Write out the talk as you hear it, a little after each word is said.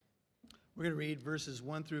We're going to read verses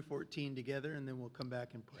 1 through 14 together, and then we'll come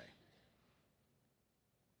back and pray.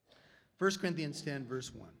 1 Corinthians 10,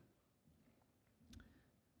 verse 1.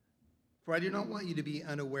 For I do not want you to be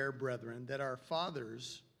unaware, brethren, that our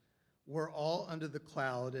fathers were all under the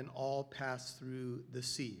cloud and all passed through the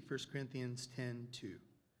sea. 1 Corinthians 10, 2.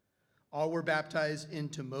 All were baptized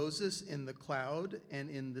into Moses in the cloud and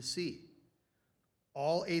in the sea.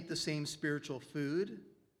 All ate the same spiritual food,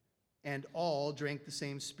 and all drank the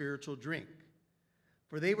same spiritual drink.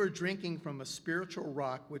 For they were drinking from a spiritual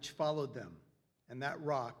rock which followed them, and that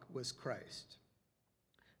rock was Christ.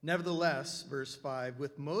 Nevertheless, verse 5,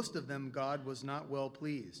 with most of them God was not well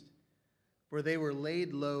pleased, for they were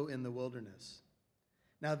laid low in the wilderness.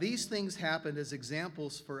 Now these things happened as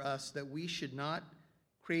examples for us, that we should not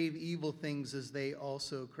crave evil things as they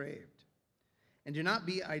also craved. And do not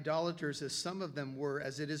be idolaters as some of them were,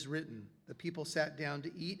 as it is written, the people sat down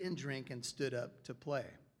to eat and drink and stood up to play.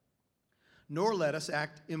 Nor let us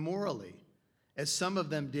act immorally, as some of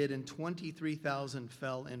them did, and 23,000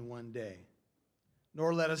 fell in one day.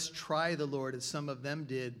 Nor let us try the Lord, as some of them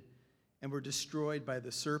did, and were destroyed by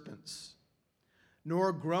the serpents.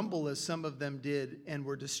 Nor grumble, as some of them did, and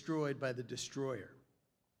were destroyed by the destroyer.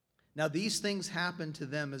 Now these things happened to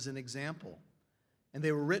them as an example, and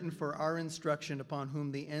they were written for our instruction, upon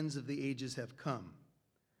whom the ends of the ages have come.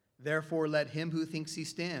 Therefore let him who thinks he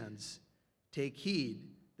stands take heed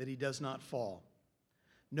that he does not fall.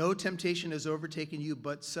 No temptation has overtaken you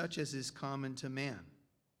but such as is common to man.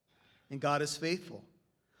 And God is faithful,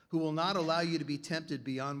 who will not allow you to be tempted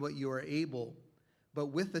beyond what you are able, but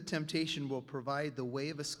with the temptation will provide the way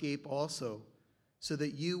of escape also, so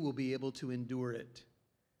that you will be able to endure it.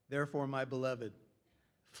 Therefore, my beloved,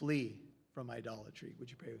 flee from idolatry.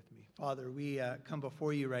 Would you pray with me? Father, we come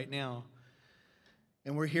before you right now,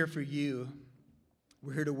 and we're here for you.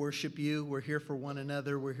 We're here to worship you. We're here for one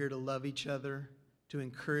another. We're here to love each other, to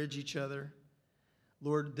encourage each other.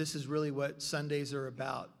 Lord, this is really what Sundays are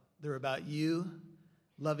about. They're about you,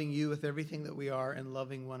 loving you with everything that we are, and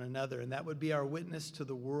loving one another. And that would be our witness to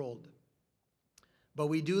the world. But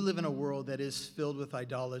we do live in a world that is filled with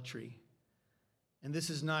idolatry. And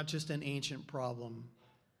this is not just an ancient problem.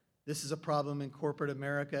 This is a problem in corporate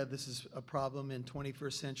America. This is a problem in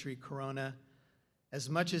 21st century Corona, as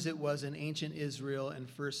much as it was in ancient Israel and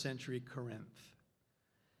first century Corinth.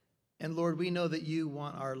 And Lord, we know that you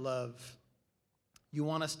want our love. You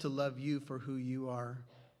want us to love you for who you are.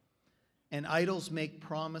 And idols make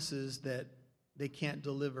promises that they can't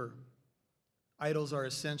deliver. Idols are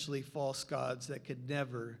essentially false gods that could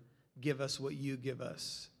never give us what you give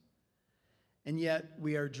us. And yet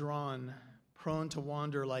we are drawn, prone to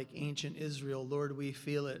wander like ancient Israel. Lord, we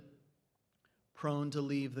feel it, prone to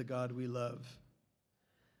leave the God we love.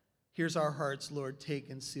 Here's our hearts, Lord, take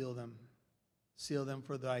and seal them. Seal them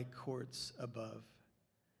for thy courts above.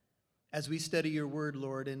 As we study your word,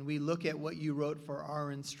 Lord, and we look at what you wrote for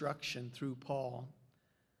our instruction through Paul,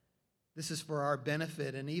 this is for our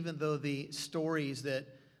benefit. And even though the stories that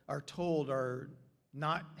are told are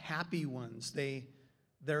not happy ones,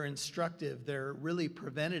 they're instructive, they're really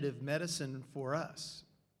preventative medicine for us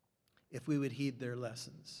if we would heed their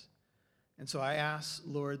lessons. And so I ask,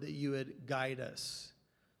 Lord, that you would guide us,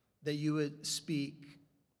 that you would speak,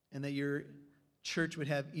 and that your church would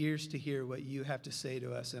have ears to hear what you have to say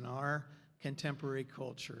to us in our contemporary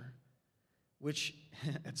culture, which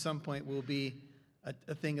at some point will be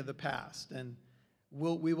a thing of the past. And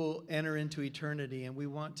we will enter into eternity, and we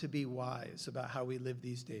want to be wise about how we live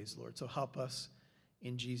these days, Lord. So help us.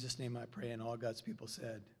 In Jesus' name I pray, and all God's people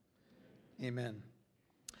said, amen.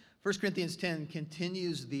 1 Corinthians 10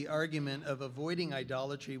 continues the argument of avoiding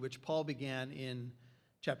idolatry, which Paul began in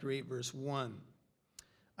chapter 8, verse 1.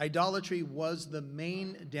 Idolatry was the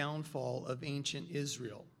main downfall of ancient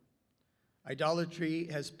Israel. Idolatry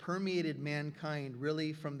has permeated mankind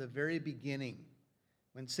really from the very beginning.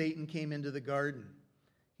 When Satan came into the garden,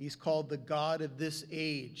 he's called the God of this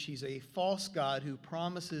age. He's a false God who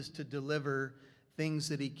promises to deliver things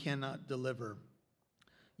that he cannot deliver.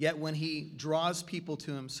 Yet when he draws people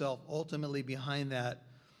to himself, ultimately behind that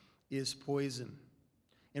is poison.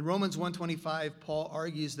 In Romans 1:25, Paul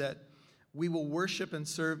argues that we will worship and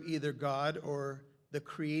serve either God or the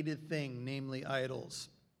created thing, namely idols.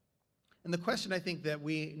 And the question I think that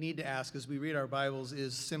we need to ask as we read our Bibles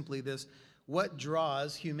is simply this: what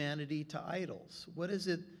draws humanity to idols? What is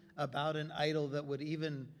it about an idol that would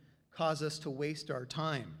even cause us to waste our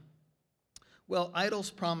time? Well, idols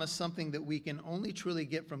promise something that we can only truly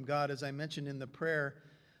get from God, as I mentioned in the prayer,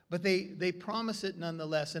 but they promise it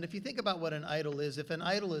nonetheless. And if you think about what an idol is, if an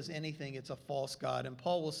idol is anything, it's a false god. And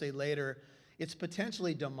Paul will say later, it's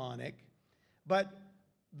potentially demonic. But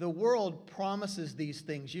the world promises these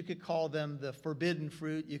things. You could call them the forbidden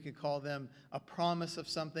fruit. You could call them a promise of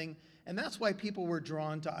something. And that's why people were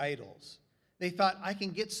drawn to idols. They thought, I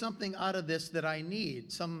can get something out of this that I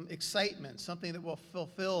need, some excitement, something that will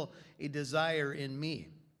fulfill a desire in me.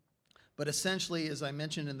 But essentially, as I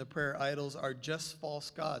mentioned in the prayer, idols are just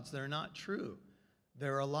false gods. They're not true.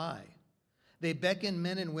 They're a lie. They beckon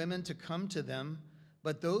men and women to come to them,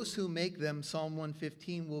 but those who make them, Psalm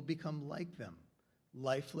 115, will become like them,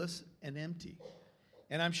 lifeless and empty.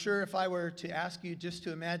 And I'm sure if I were to ask you just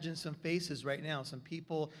to imagine some faces right now, some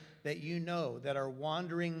people that you know that are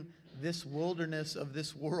wandering this wilderness of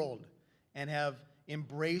this world and have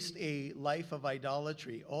embraced a life of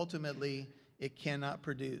idolatry, ultimately it cannot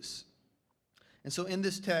produce. And so in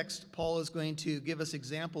this text, Paul is going to give us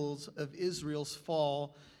examples of Israel's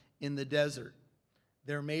fall in the desert.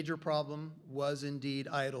 Their major problem was indeed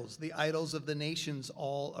idols, the idols of the nations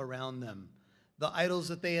all around them, the idols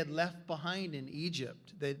that they had left behind in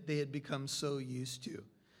Egypt that they had become so used to.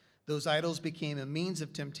 Those idols became a means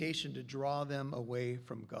of temptation to draw them away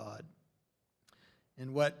from God.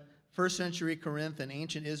 And what first century Corinth and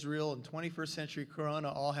ancient Israel and 21st century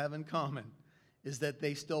Corona all have in common is that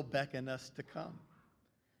they still beckon us to come.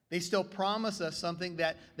 They still promise us something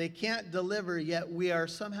that they can't deliver, yet we are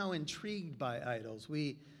somehow intrigued by idols.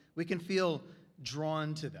 We can feel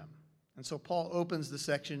drawn to them. And so Paul opens the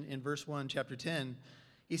section in verse 1, chapter 10.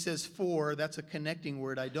 He says, for, that's a connecting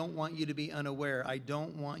word. I don't want you to be unaware. I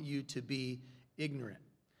don't want you to be ignorant.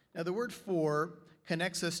 Now, the word for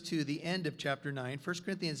connects us to the end of chapter 9. 1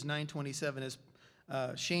 Corinthians 9:27,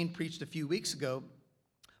 as Shane preached a few weeks ago,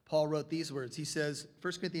 Paul wrote these words. He says,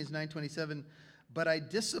 1 Corinthians 9:27, but I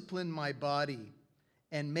discipline my body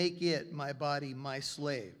and make it, my body, my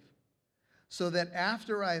slave, so that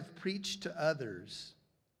after I've preached to others.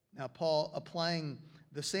 Now, Paul applying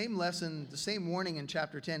the same lesson, the same warning in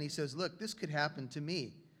chapter 10, he says, look, this could happen to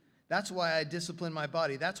me. That's why I discipline my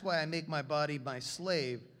body. That's why I make my body my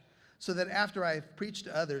slave, so that after I've preached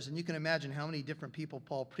to others, and you can imagine how many different people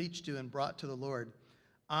Paul preached to and brought to the Lord,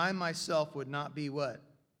 I myself would not be what?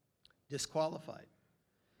 Disqualified.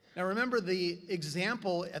 Now remember, the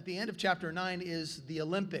example at the end of chapter 9 is the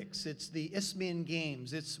Olympics. It's the Isthmian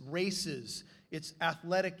Games. It's races. It's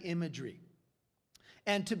athletic imagery.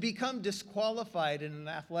 And to become disqualified in an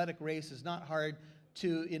athletic race is not hard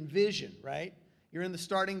to envision, right? You're in the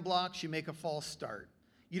starting blocks, you make a false start.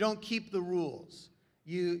 You don't keep the rules.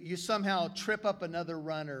 You somehow trip up another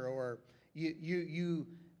runner, or you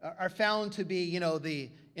are found to be,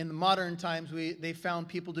 in the modern times, they found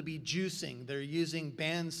people to be juicing. They're using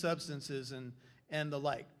banned substances and the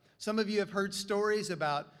like. Some of you have heard stories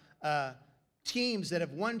about teams that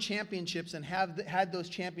have won championships and have had those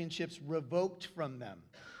championships revoked from them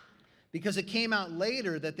because it came out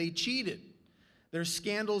later that they cheated. There's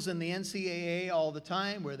scandals in the NCAA all the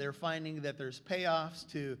time where they're finding that there's payoffs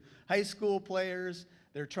to high school players.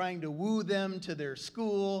 They're trying to woo them to their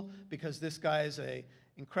school because this guy's an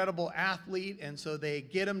incredible athlete, and so they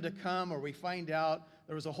get him to come, or we find out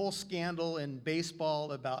there was a whole scandal in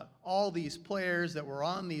baseball about all these players that were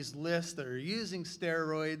on these lists that are using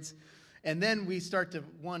steroids. And then we start to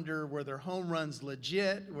wonder, were their home runs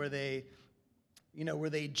legit? Were they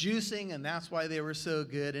juicing, and that's why they were so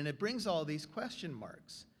good? And it brings all these question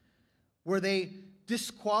marks. Were they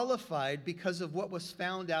disqualified because of what was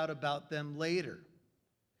found out about them later?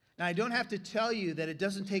 Now, I don't have to tell you that it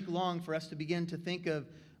doesn't take long for us to begin to think of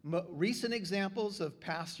recent examples of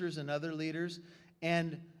pastors and other leaders,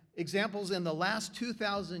 and examples in the last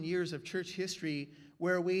 2,000 years of church history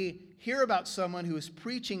where we hear about someone who was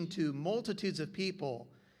preaching to multitudes of people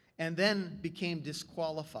and then became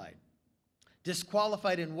disqualified.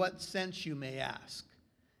 Disqualified in what sense, you may ask?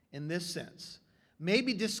 In this sense.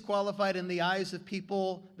 Maybe disqualified in the eyes of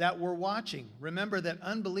people that were watching. Remember that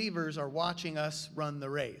unbelievers are watching us run the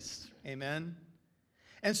race. Amen?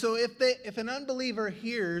 And so if an unbeliever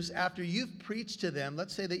hears after you've preached to them,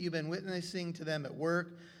 let's say that you've been witnessing to them at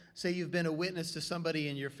work, say you've been a witness to somebody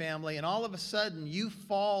in your family, and all of a sudden you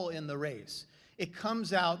fall in the race. It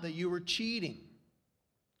comes out that you were cheating.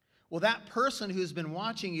 Well, that person who's been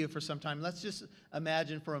watching you for some time, let's just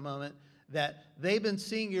imagine for a moment that they've been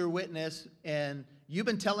seeing your witness and you've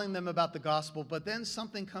been telling them about the gospel, but then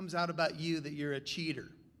something comes out about you that you're a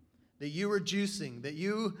cheater, that you were juicing, that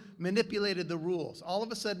you manipulated the rules. All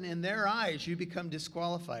of a sudden, in their eyes, you become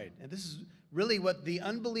disqualified. And this is really what the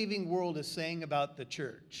unbelieving world is saying about the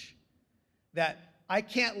church, that I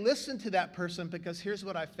can't listen to that person because here's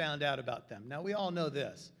what I found out about them. Now, we all know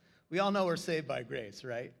this. We all know we're saved by grace,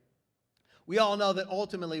 right? We all know that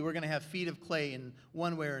ultimately we're going to have feet of clay in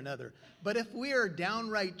one way or another. But if we are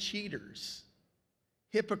downright cheaters,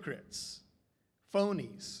 hypocrites,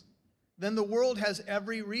 phonies, then the world has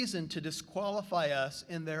every reason to disqualify us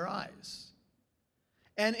in their eyes.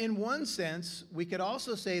 And in one sense, we could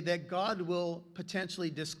also say that God will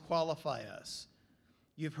potentially disqualify us.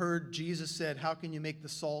 You've heard Jesus said, how can you make the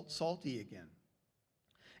salt salty again?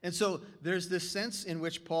 And so there's this sense in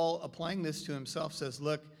which Paul, applying this to himself, says,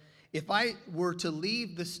 look, if I were to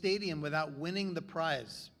leave the stadium without winning the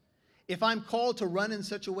prize, if I'm called to run in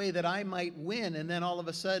such a way that I might win, and then all of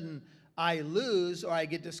a sudden I lose or I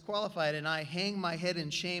get disqualified and I hang my head in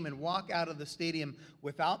shame and walk out of the stadium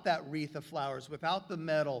without that wreath of flowers, without the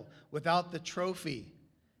medal, without the trophy,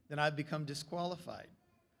 then I've become disqualified.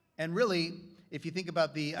 And really, if you think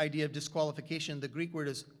about the idea of disqualification, the Greek word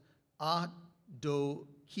is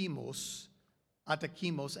atakimos,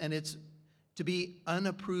 and it's to be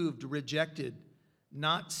unapproved, rejected,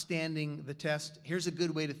 not standing the test. Here's a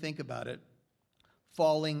good way to think about it: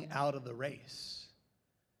 falling out of the race.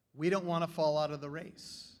 We don't want to fall out of the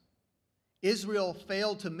race. Israel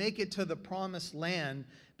failed to make it to the promised land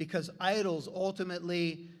because idols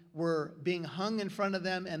ultimately were being hung in front of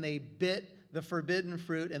them, and they bit the forbidden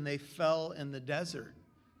fruit and they fell in the desert.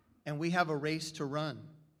 And we have a race to run.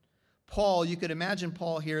 Paul, you could imagine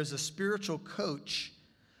Paul here as a spiritual coach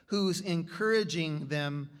who's encouraging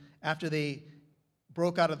them after they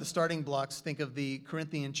broke out of the starting blocks. Think of the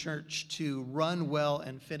Corinthian church, to run well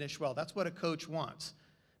and finish well. That's what a coach wants.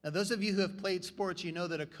 Now, those of you who have played sports, you know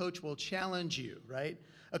that a coach will challenge you, right?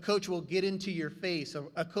 A coach will get into your face.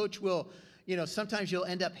 A coach will, sometimes you'll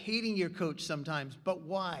end up hating your coach sometimes. But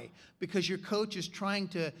why? Because your coach is trying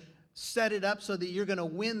to set it up so that you're going to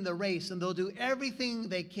win the race, and they'll do everything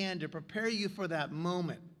they can to prepare you for that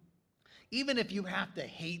moment, even if you have to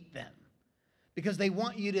hate them, because they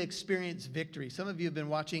want you to experience victory. Some of you have been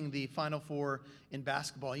watching the Final Four in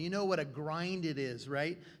basketball. You know what a grind it is,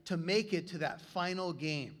 right? To make it to that final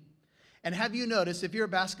game. And have you noticed, if you're a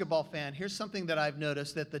basketball fan, here's something that I've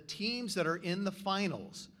noticed, that the teams that are in the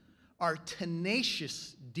finals are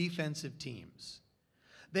tenacious defensive teams.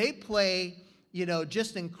 They play,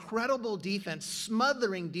 just incredible defense,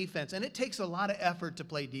 smothering defense. And it takes a lot of effort to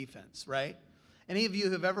play defense, right? Any of you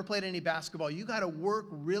who have ever played any basketball, you got to work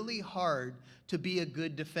really hard to be a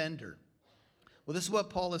good defender. Well, this is what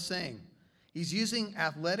Paul is saying. He's using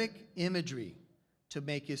athletic imagery to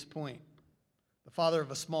make his point. The father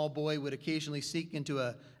of a small boy would occasionally sneak into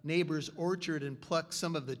a neighbor's orchard and pluck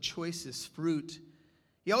some of the choicest fruit.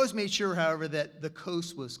 He always made sure, however, that the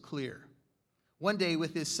coast was clear. One day,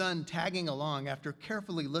 with his son tagging along, after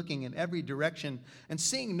carefully looking in every direction and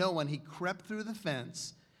seeing no one, he crept through the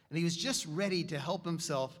fence, and he was just ready to help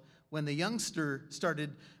himself when the youngster startled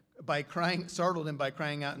him by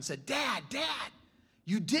crying out and said, "Dad, Dad,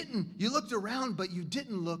 you looked around, but you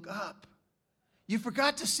didn't look up. You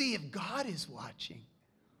forgot to see if God is watching."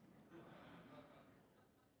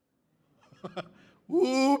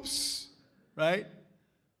 Whoops, right?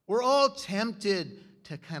 We're all tempted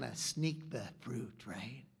to kind of sneak the fruit,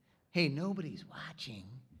 right? Hey, nobody's watching,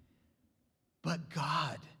 but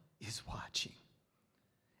God is watching.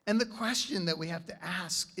 And the question that we have to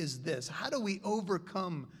ask is this: how do we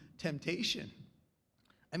overcome temptation?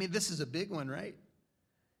 I mean, this is a big one, right?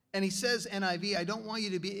 And he says, NIV, I don't want you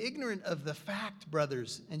to be ignorant of the fact,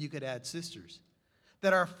 brothers, and you could add sisters,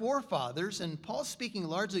 that our forefathers, and Paul's speaking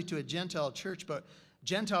largely to a Gentile church, but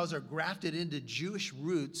Gentiles are grafted into Jewish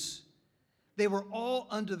roots. They were all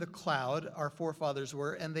under the cloud, our forefathers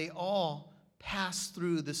were, and they all passed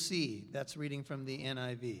through the sea. That's reading from the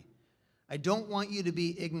NIV. I don't want you to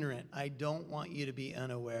be ignorant. I don't want you to be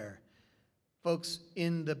unaware. Folks,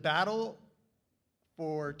 in the battle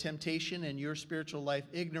for temptation in your spiritual life,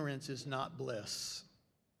 ignorance is not bliss.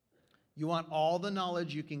 You want all the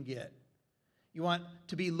knowledge you can get. You want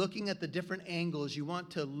to be looking at the different angles. You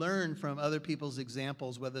want to learn from other people's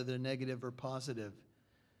examples, whether they're negative or positive.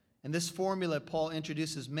 And this formula Paul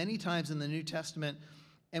introduces many times in the New Testament.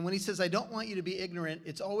 And when he says, I don't want you to be ignorant,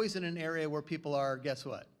 it's always in an area where people are, guess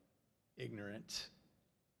what? Ignorant,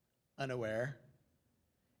 unaware.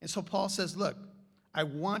 And so Paul says, look, I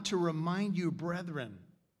want to remind you, brethren,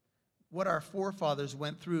 what our forefathers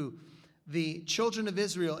went through. The children of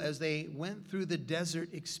Israel, as they went through the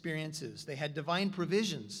desert experiences, they had divine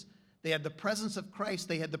provisions. They had the presence of Christ.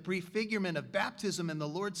 They had the prefigurement of baptism and the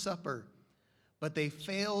Lord's Supper. But they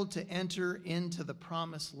failed to enter into the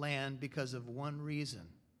promised land because of one reason: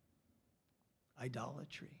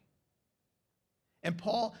 idolatry. And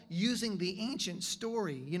Paul, using the ancient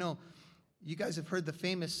story, you guys have heard the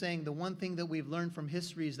famous saying, the one thing that we've learned from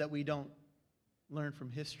history is that we don't learn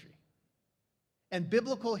from history. And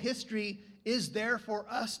biblical history is there for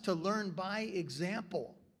us to learn by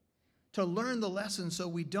example. to learn the lesson so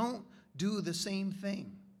we don't do the same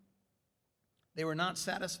thing. They were not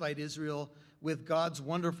satisfied, Israel, with God's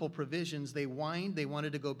wonderful provisions. They whined. They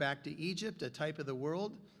wanted to go back to Egypt, a type of the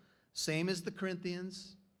world, same as the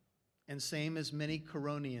Corinthians and same as many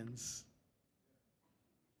Coronians.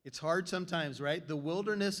 It's hard sometimes, right? The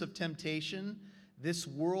wilderness of temptation, this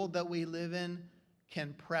world that we live in,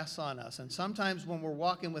 can press on us. And sometimes when we're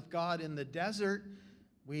walking with God in the desert,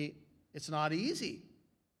 it's not easy.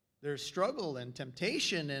 There's struggle and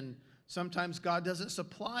temptation, and sometimes God doesn't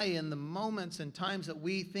supply in the moments and times that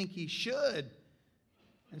we think he should.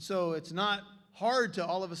 And so it's not hard to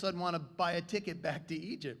all of a sudden want to buy a ticket back to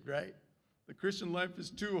Egypt, right? The Christian life is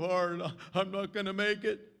too hard. I'm not going to make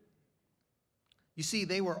it. You see,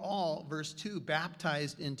 they were all, verse 2,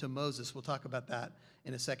 baptized into Moses. We'll talk about that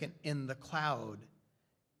in a second, in the cloud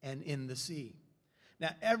and in the sea. Now,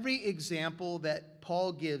 every example that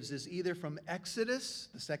Paul gives is either from Exodus,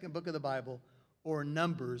 the second book of the Bible, or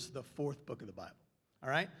Numbers, the fourth book of the Bible. All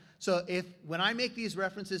right? So when I make these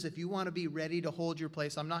references, if you want to be ready to hold your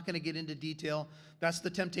place, I'm not going to get into detail. That's the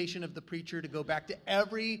temptation of the preacher, to go back to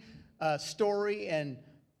every story and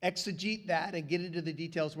exegete that and get into the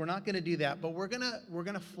details. We're not going to do that, but we're going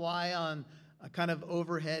to fly on a kind of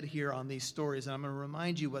overhead here on these stories, and I'm going to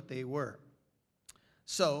remind you what they were.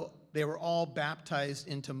 So they were all baptized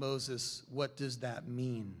into Moses. What does that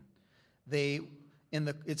mean?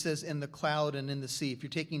 It says in the cloud and in the sea. If you're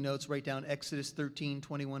taking notes, write down Exodus 13,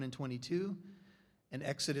 21 and 22, and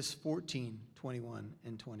Exodus 14, 21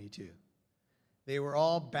 and 22. They were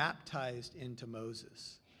all baptized into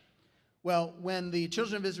Moses. Well, when the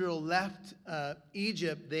children of Israel left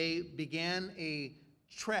Egypt, they began a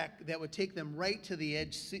trek that would take them right to the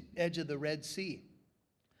edge of the Red Sea.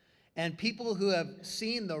 And people who have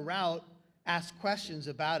seen the route ask questions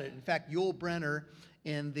about it. In fact, Yul Brynner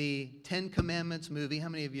in the Ten Commandments movie, how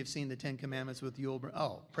many of you have seen the Ten Commandments with Yul Brynner?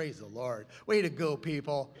 Oh, praise the Lord. Way to go,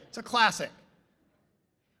 people. It's a classic.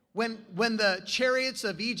 When the chariots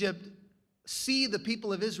of Egypt see the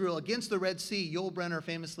people of Israel against the Red Sea, Yul Brynner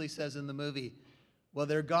famously says in the movie, well,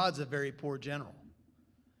 their God's a very poor general.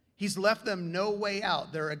 He's left them no way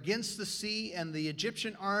out. They're against the sea, and the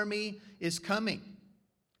Egyptian army is coming.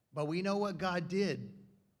 But we know what God did.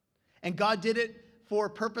 And God did it for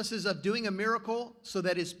purposes of doing a miracle so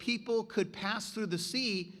that his people could pass through the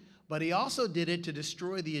sea, but he also did it to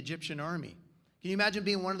destroy the Egyptian army. Can you imagine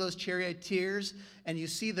being one of those charioteers and you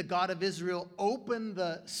see the God of Israel open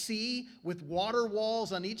the sea with water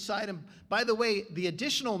walls on each side? And by the way, the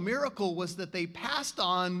additional miracle was that they passed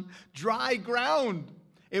on dry ground.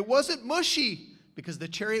 It wasn't mushy because the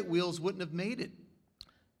chariot wheels wouldn't have made it.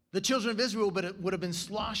 The children of Israel would have been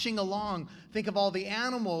sloshing along. Think of all the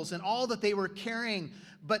animals and all that they were carrying.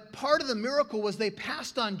 But part of the miracle was they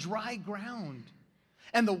passed on dry ground.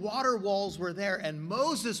 And the water walls were there, and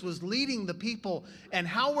Moses was leading the people. And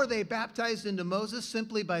how were they baptized into Moses?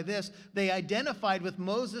 Simply by this. They identified with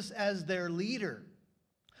Moses as their leader.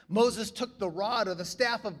 Moses took the rod or the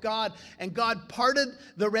staff of God, and God parted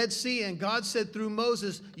the Red Sea, and God said through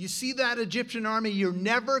Moses, you see that Egyptian army? You're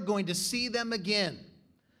never going to see them again.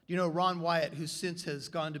 You know, Ron Wyatt, who since has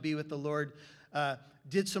gone to be with the Lord,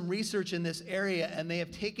 did some research in this area, and they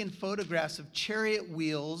have taken photographs of chariot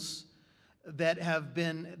wheels that have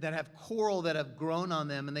coral that have grown on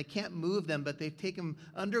them, and they can't move them, but they've taken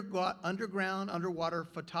underwater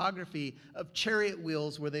photography of chariot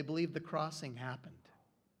wheels where they believe the crossing happened.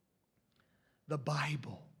 The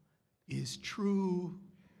Bible is true.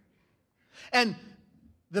 And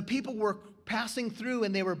the people were passing through,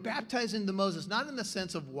 and they were baptized into Moses, not in the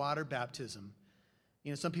sense of water baptism.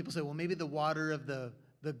 You know, some people say, well, maybe the water of the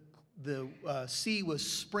sea was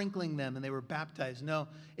sprinkling them and they were baptized. No,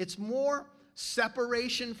 it's more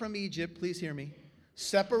separation from Egypt. Please hear me.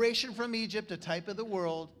 Separation from Egypt, a type of the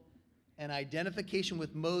world, and identification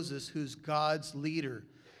with Moses, who's God's leader.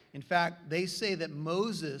 In fact, they say that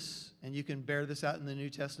Moses, and you can bear this out in the New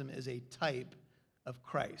Testament, is a type of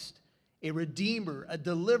Christ. A redeemer, a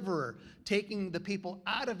deliverer, taking the people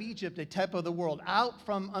out of Egypt, a type of the world, out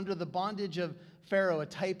from under the bondage of Pharaoh, a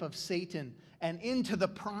type of Satan, and into the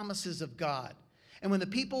promises of God. And when the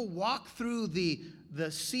people walked through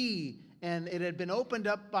the sea and it had been opened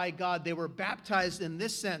up by God, they were baptized in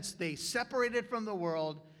this sense. They separated from the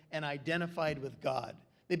world and identified with God.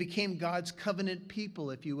 They became God's covenant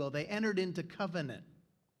people, if you will. They entered into covenant.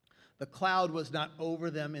 The cloud was not over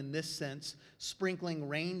them in this sense, sprinkling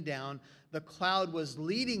rain down. The cloud was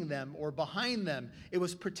leading them or behind them. It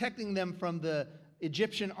was protecting them from the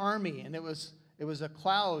Egyptian army, and it was a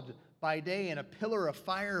cloud by day and a pillar of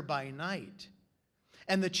fire by night.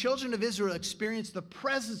 And the children of Israel experienced the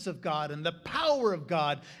presence of God and the power of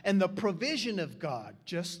God and the provision of God,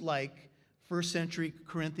 just like first century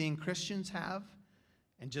Corinthian Christians have,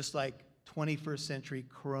 and just like 21st century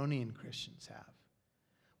Coronian Christians have.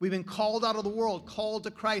 We've been called out of the world, called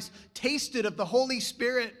to Christ, tasted of the Holy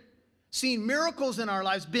Spirit, seen miracles in our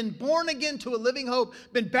lives, been born again to a living hope,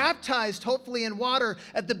 been baptized, hopefully in water,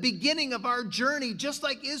 at the beginning of our journey, just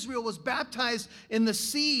like Israel was baptized in the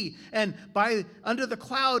sea and under the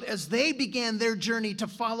cloud as they began their journey to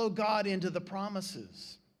follow God into the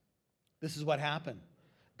promises. This is what happened.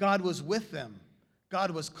 God was with them.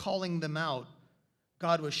 God was calling them out.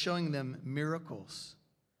 God was showing them miracles.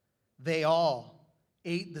 They all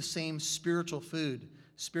ate the same spiritual food.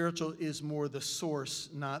 Spiritual is more the source,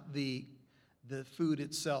 not the food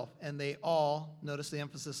itself. And they all, notice the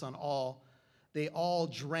emphasis on all, they all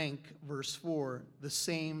drank, verse 4, the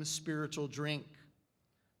same spiritual drink.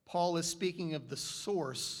 Paul is speaking of the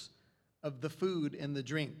source of the food and the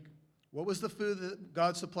drink. What was the food that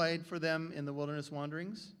God supplied for them in the wilderness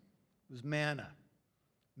wanderings? It was manna.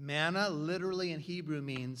 Manna literally in Hebrew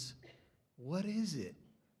means, what is it?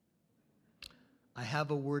 I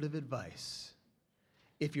have a word of advice.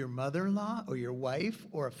 If your mother-in-law or your wife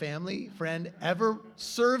or a family friend ever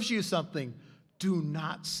serves you something, do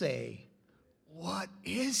not say, what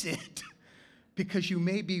is it? Because you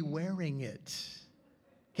may be wearing it.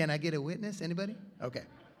 Can I get a witness? Anybody? Okay.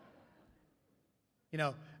 You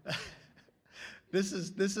know, this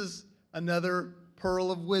is another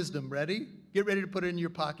pearl of wisdom. Ready? Get ready to put it in your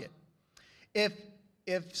pocket.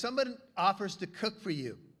 If somebody offers to cook for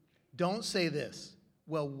you, don't say this.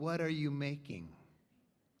 Well, what are you making?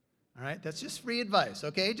 All right, that's just free advice,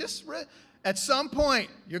 okay? At some point,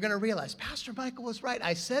 you're going to realize, Pastor Michael was right.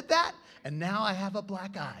 I said that, and now I have a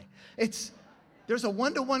black eye. There's a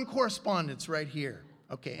one-to-one correspondence right here.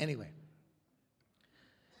 Okay, anyway.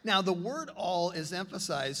 Now, the word all is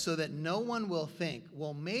emphasized so that no one will think,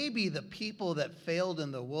 well, maybe the people that failed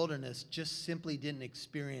in the wilderness just simply didn't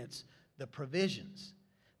experience the provisions.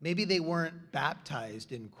 Maybe they weren't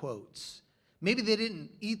baptized, in quotes. Maybe they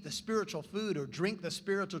didn't eat the spiritual food or drink the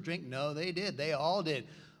spiritual drink. No, they did. They all did.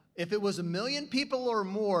 If it was 1 million people or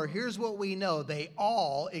more, here's what we know. They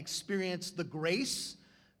all experienced the grace,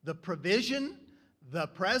 the provision, the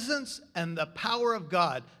presence, and the power of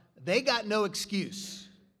God. They got no excuse,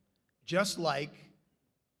 just like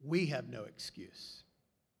we have no excuse.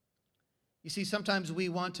 You see, sometimes we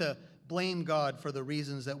want to blame God for the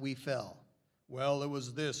reasons that we fell. Well, it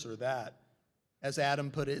was this or that. As Adam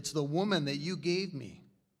put it, it's the woman that you gave me.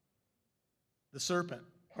 The serpent,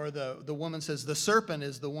 or the woman says, the serpent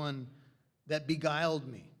is the one that beguiled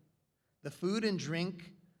me. The food and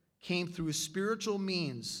drink came through spiritual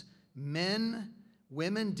means.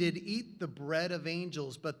 Women did eat the bread of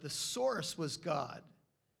angels, but the source was God.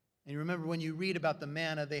 And you remember when you read about the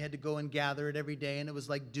manna, they had to go and gather it every day, and it was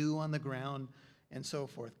like dew on the ground and so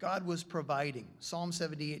forth. God was providing. Psalm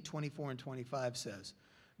 78, 24 and 25 says,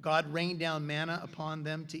 God rained down manna upon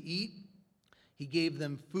them to eat. He gave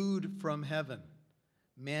them food from heaven.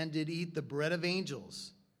 Man did eat the bread of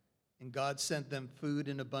angels, and God sent them food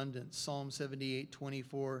in abundance. Psalm 78,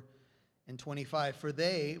 24 and 25. For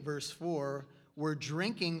they, verse 4, were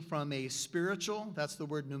drinking from a spiritual, that's the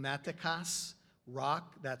word pneumatikos,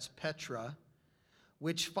 rock, that's Petra,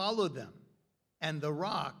 which followed them. And the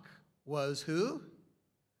rock was who?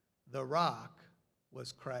 The rock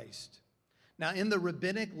was Christ. Now, in the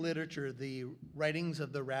rabbinic literature, the writings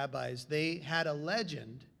of the rabbis, they had a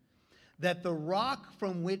legend that the rock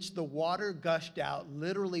from which the water gushed out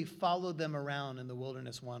literally followed them around in the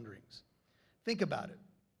wilderness wanderings. Think about it.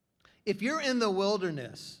 If you're in the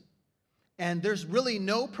wilderness and there's really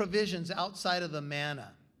no provisions outside of the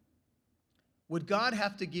manna, would God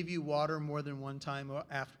have to give you water more than one time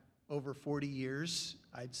over 40 years?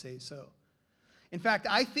 I'd say so. In fact,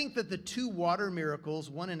 I think that the two water miracles,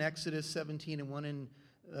 one in Exodus 17 and one in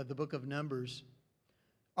the book of Numbers,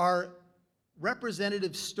 are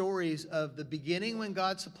representative stories of the beginning when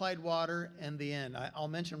God supplied water and the end. I'll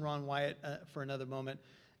mention Ron Wyatt for another moment.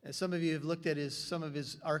 As some of you have looked at some of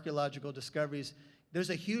his archaeological discoveries, there's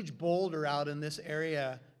a huge boulder out in this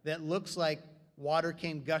area that looks like water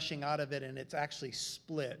came gushing out of it, and it's actually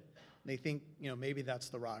split. They think, maybe that's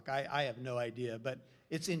the rock. I have no idea, but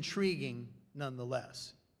it's intriguing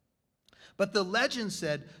nonetheless. But the legend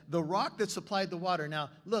said the rock that supplied the water. Now,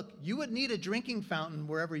 look, you would need a drinking fountain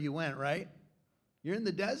wherever you went, right? You're in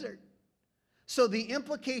the desert. So the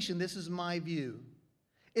implication, this is my view,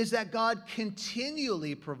 is that God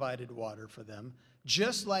continually provided water for them,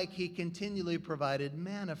 just like he continually provided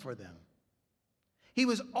manna for them. He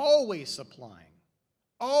was always supplying,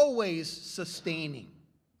 always sustaining.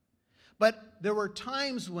 But there were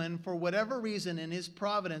times when, for whatever reason, in his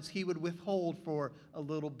providence, he would withhold for a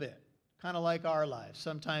little bit. Kind of like our lives.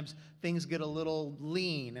 Sometimes things get a little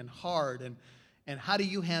lean and hard. And how do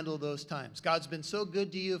you handle those times? God's been so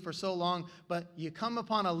good to you for so long, but you come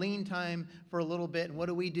upon a lean time for a little bit, and what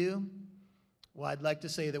do? Well, I'd like to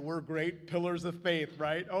say that we're great pillars of faith,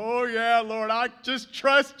 right? Oh, yeah, Lord, I just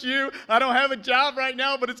trust you. I don't have a job right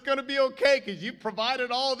now, but it's going to be okay because you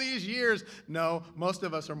provided all these years. No, most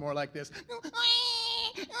of us are more like this.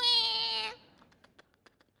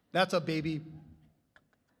 That's a baby.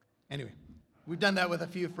 Anyway, we've done that with a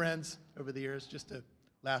few friends over the years just to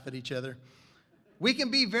laugh at each other. We can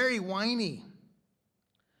be very whiny.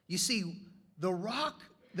 You see, the rock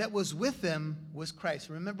that was with them was Christ.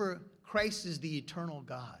 Remember, Christ is the eternal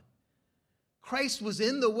God. Christ was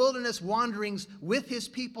in the wilderness wanderings with his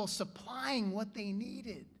people, supplying what they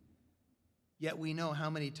needed. Yet we know how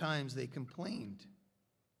many times they complained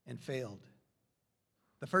and failed.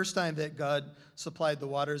 The first time that God supplied the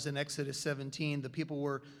waters in Exodus 17, the people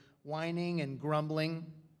were whining and grumbling.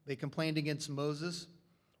 They complained against Moses.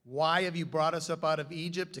 Why have you brought us up out of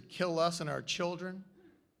Egypt to kill us and our children?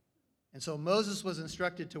 And so Moses was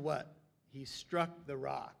instructed to what? He struck the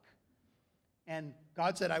rock. And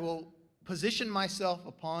God said, I will position myself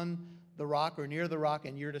upon the rock or near the rock,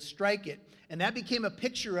 and you're to strike it. And that became a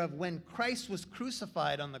picture of when Christ was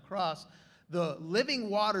crucified on the cross, the living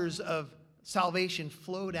waters of salvation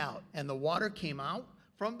flowed out, and the water came out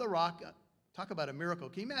from the rock. Talk about a miracle.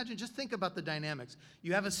 Can you imagine? Just think about the dynamics.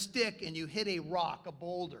 You have a stick, and you hit a rock, a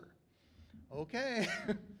boulder. Okay.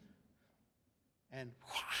 And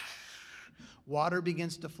water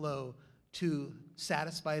begins to flow to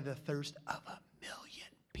satisfy the thirst of 1 million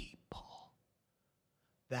people.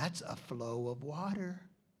 That's a flow of water.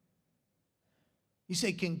 You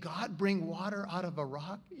say, can God bring water out of a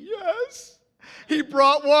rock? Yes. He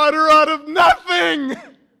brought water out of nothing.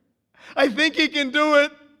 I think he can do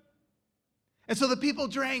it. And so the people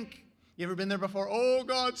drank. You ever been there before? Oh,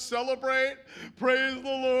 God, celebrate. Praise the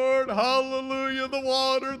Lord. Hallelujah. The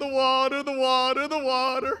water, the water, the water, the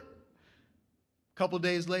water. A couple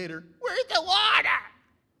days later, where's the water?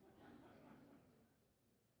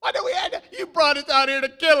 What do we have? You brought us out here to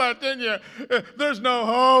kill us, didn't you? There's no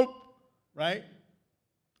hope, right?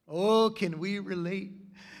 Oh, can we relate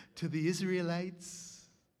to the Israelites?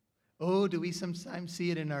 Oh, do we sometimes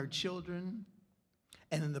see it in our children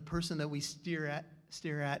and in the person that we stare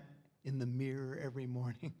at in the mirror every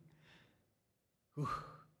morning? Whew.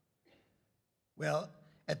 Well,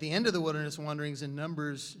 at the end of the wilderness wanderings in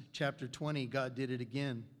Numbers chapter 20, God did it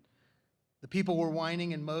again. The people were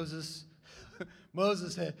whining, and Moses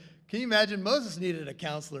had, can you imagine? Moses needed a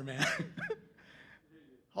counselor, man.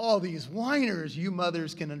 All these whiners, you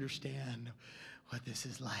mothers can understand what this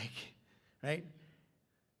is like, right?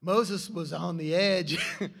 Moses was on the edge,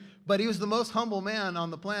 but he was the most humble man on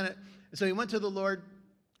the planet. So he went to the Lord,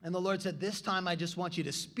 and the Lord said, this time I just want you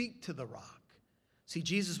to speak to the rock. See,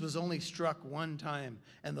 Jesus was only struck one time,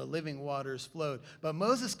 and the living waters flowed. But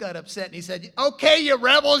Moses got upset, and he said, okay, you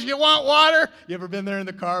rebels, you want water? You ever been there in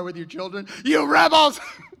the car with your children? You rebels!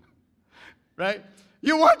 Right?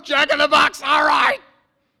 You want Jack in the Box? All right.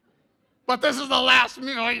 But this is the last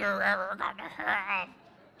meal you're ever going to have.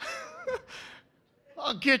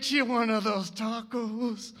 I'll get you one of those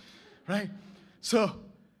tacos. Right? So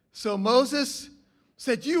Moses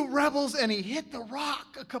said, you rebels, and he hit the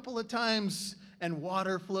rock a couple of times, and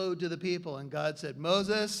water flowed to the people. And God said,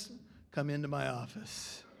 Moses, come into my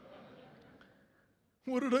office.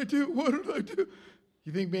 What did I do? What did I do?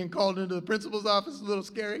 You think being called into the principal's office is a little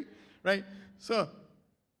scary? Right? So,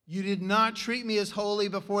 you did not treat me as holy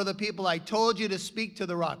before the people. I told you to speak to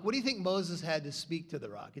the rock. What do you think Moses had to speak to the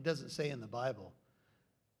rock? It doesn't say in the Bible.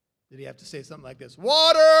 Did he have to say something like this?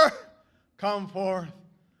 Water, come forth.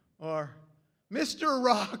 Or, Mr.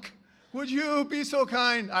 Rock, would you be so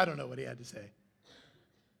kind? I don't know what he had to say.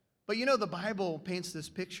 But you know, the Bible paints this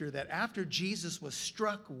picture that after Jesus was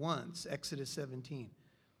struck once, Exodus 17,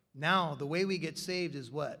 now the way we get saved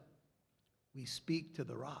is what? We speak to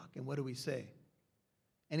the rock. And what do we say?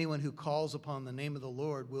 Anyone who calls upon the name of the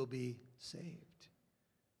Lord will be saved.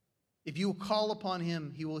 If you call upon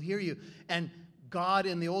him, he will hear you. And God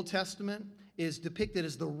in the Old Testament is depicted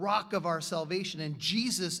as the rock of our salvation, and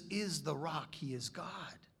Jesus is the rock. He is God.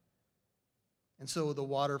 And so the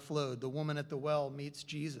water flowed. The woman at the well meets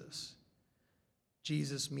Jesus.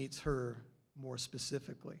 Jesus meets her more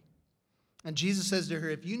specifically. And Jesus says to her,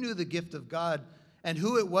 if you knew the gift of God and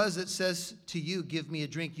who it was that says to you, give me a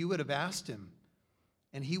drink, you would have asked him,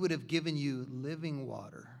 and he would have given you living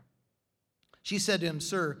water. She said to him,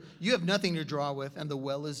 Sir, you have nothing to draw with, and the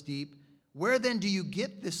well is deep. Where then do you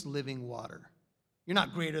get this living water? You're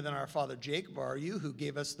not greater than our father Jacob, are you, who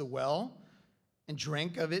gave us the well and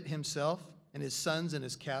drank of it himself and his sons and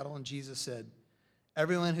his cattle? And Jesus said,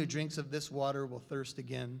 Everyone who drinks of this water will thirst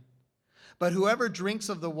again. But whoever drinks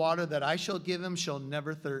of the water that I shall give him shall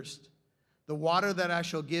never thirst. The water that I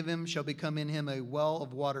shall give him shall become in him a well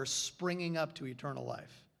of water springing up to eternal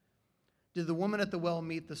life. Did the woman at the well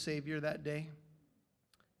meet the Savior that day?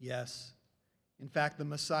 Yes. In fact, the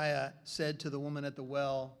Messiah said to the woman at the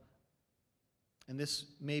well, and this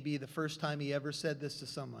may be the first time he ever said this to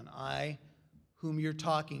someone, I, whom you're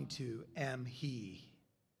talking to, am he.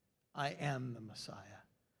 I am the Messiah.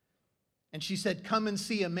 And she said, Come and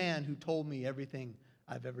see a man who told me everything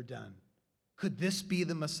I've ever done. Could this be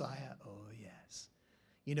the Messiah? Oh, yes.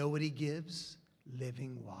 You know what he gives?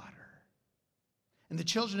 Living water. And the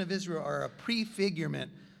children of Israel are a prefigurement,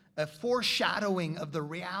 a foreshadowing of the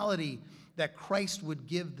reality that Christ would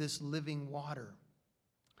give this living water.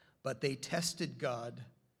 But they tested God.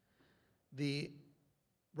 The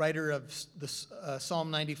writer of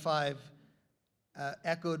Psalm 95,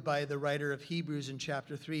 echoed by the writer of Hebrews in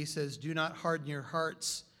chapter 3, says, Do not harden your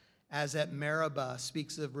hearts as at Meribah,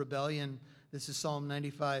 speaks of rebellion. This is Psalm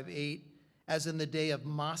 95:8. As in the day of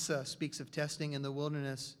Massah, speaks of testing in the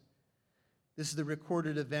wilderness. This is the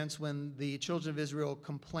recorded events when the children of Israel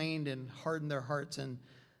complained and hardened their hearts. And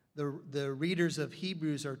the readers of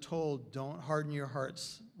Hebrews are told, don't harden your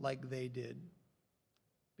hearts like they did,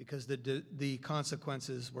 because the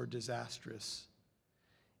consequences were disastrous.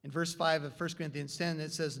 In verse 5 of 1 Corinthians 10,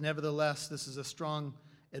 it says, Nevertheless, this is a strong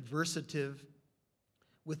adversative.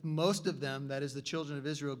 With most of them, that is the children of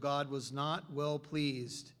Israel, God was not well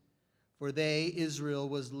pleased, for they, Israel,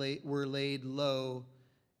 were laid low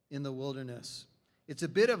in the wilderness. It's a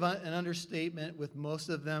bit of an understatement. With most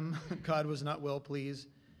of them, God was not well pleased,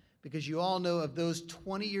 because you all know of those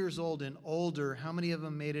 20 years old and older, how many of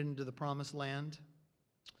them made it into the promised land?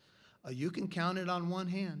 You can count it on one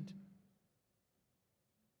hand.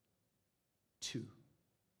 2.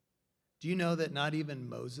 Do you know that not even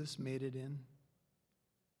Moses made it in?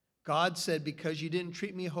 God said, because you didn't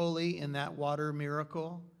treat me holy in that water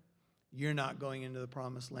miracle, you're not going into the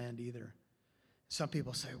promised land either. Some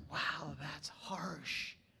people say, wow, that's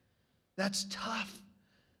harsh. That's tough.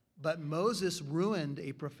 But Moses ruined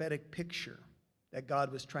a prophetic picture that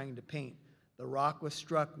God was trying to paint. The rock was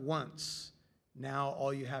struck once. Now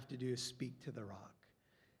all you have to do is speak to the rock.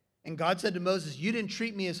 And God said to Moses, you didn't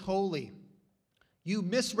treat me as holy. You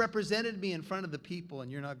misrepresented me in front of the people,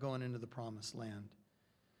 and you're not going into the promised land.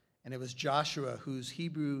 And it was Joshua, whose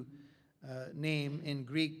Hebrew name in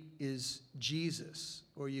Greek is Jesus,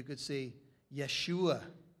 or you could say Yeshua,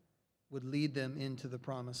 would lead them into the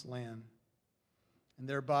promised land. And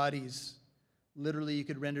their bodies, literally you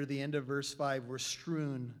could render the end of verse 5, were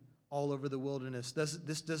strewn all over the wilderness.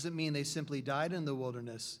 This doesn't mean they simply died in the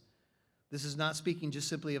wilderness. This is not speaking just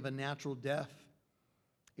simply of a natural death.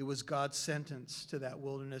 It was God's sentence to that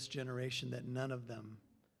wilderness generation that none of them,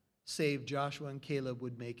 save Joshua and Caleb,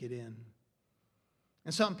 would make it in.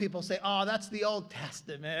 And some people say, oh, that's the Old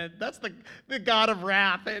Testament. That's the God of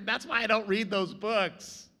wrath. That's why I don't read those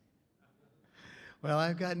books. Well,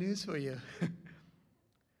 I've got news for you.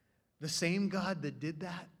 The same God that did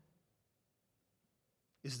that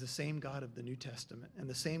is the same God of the New Testament and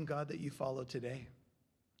the same God that you follow today.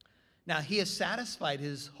 Now, he has satisfied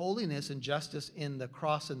his holiness and justice in the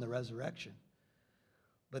cross and the resurrection.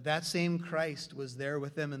 But that same Christ was there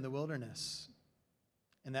with them in the wilderness.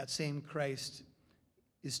 And that same Christ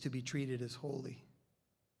is to be treated as holy.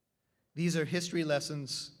 These are history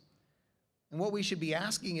lessons. And what we should be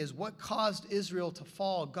asking is, what caused Israel to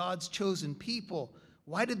fall, God's chosen people?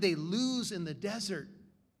 Why did they lose in the desert?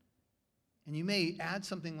 And you may add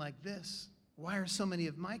something like this: why are so many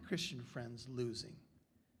of my Christian friends losing?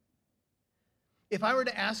 If I were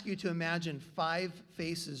to ask you to imagine 5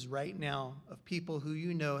 faces right now of people who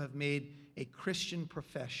you know have made a Christian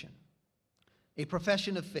profession, a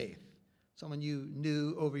profession of faith, someone you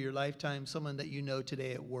knew over your lifetime, someone that you know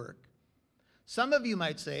today at work. Some of you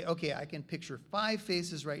might say, okay, I can picture 5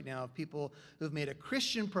 faces right now of people who've made a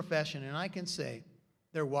Christian profession, and I can say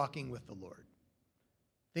they're walking with the Lord.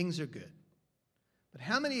 Things are good. But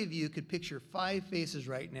how many of you could picture 5 faces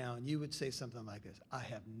right now and you would say something like this: I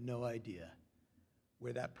have no idea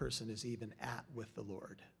where that person is even at with the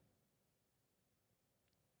Lord?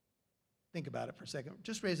 Think about it for a second.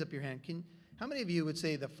 Just raise up your hand. How many of you would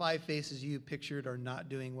say the 5 faces you pictured are not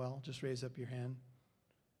doing well? Just raise up your hand.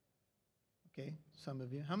 Okay, some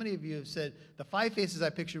of you. How many of you have said, the 5 faces I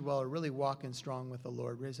pictured well are really walking strong with the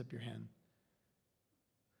Lord? Raise up your hand.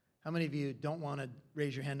 How many of you don't want to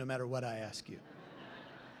raise your hand no matter what I ask you?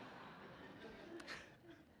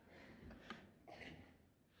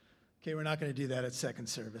 Okay, we're not going to do that at second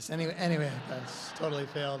service. Anyway, that's totally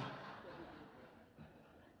failed.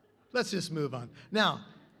 Let's just move on. Now,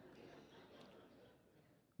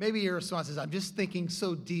 maybe your response is, I'm just thinking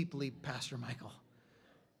so deeply, Pastor Michael.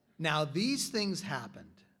 Now, these things happened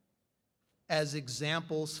as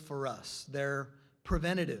examples for us. They're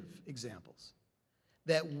preventative examples.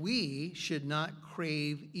 That we should not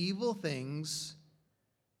crave evil things,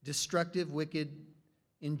 destructive, wicked,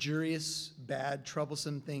 injurious, bad,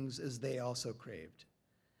 troublesome things as they also craved.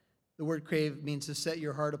 The word crave means to set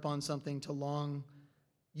your heart upon something, to long,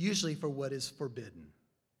 usually for what is forbidden.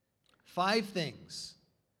 5 things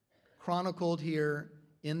chronicled here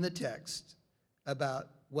in the text about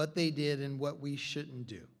what they did and what we shouldn't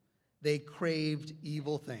do. They craved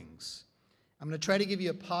evil things. I'm going to try to give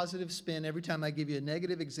you a positive spin. Every time I give you a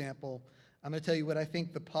negative example, I'm going to tell you what I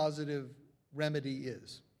think the positive remedy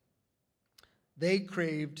is. They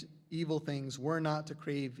craved evil things. We're not to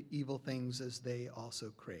crave evil things as they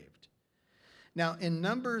also craved. Now, in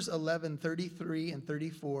Numbers 11:33 and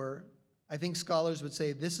 34, I think scholars would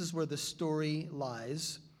say this is where the story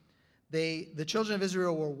lies. The children of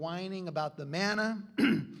Israel were whining about the manna,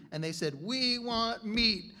 and they said, "We want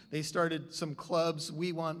meat." They started some clubs,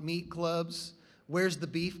 "We want meat" clubs. Where's the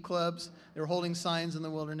beef clubs? They were holding signs in the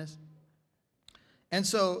wilderness. And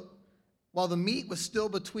so, while the meat was still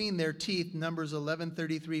between their teeth, Numbers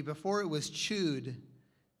 11:33, before it was chewed,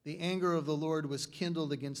 the anger of the Lord was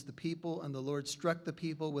kindled against the people, and the Lord struck the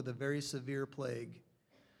people with a very severe plague.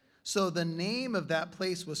 So the name of that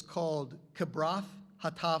place was called Kibroth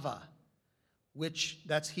Hattaavah,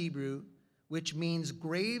 that's Hebrew, which means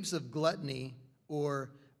graves of gluttony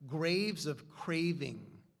or graves of craving.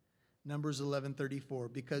 Numbers 11:34,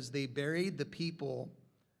 because they buried the people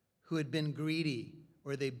who had been greedy,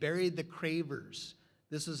 or they buried the cravers.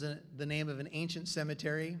 This was the name of an ancient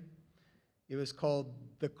cemetery. It was called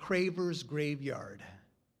the Cravers' Graveyard,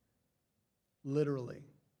 literally.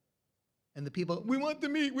 And the people, "We want the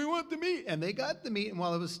meat, we want the meat." And they got the meat, and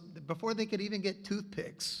while it was, before they could even get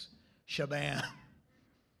toothpicks, shabam.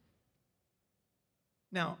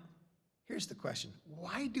 Now, here's the question.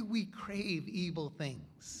 Why do we crave evil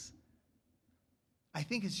things? I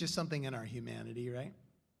think it's just something in our humanity, right?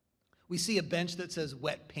 We see a bench that says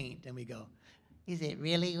wet paint, and we go, "Is it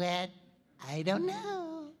really wet? I don't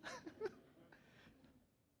know."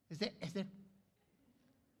 Is there?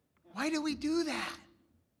 Why do we do that?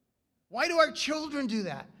 Why do our children do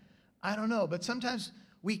that? I don't know, but sometimes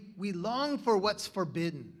we long for what's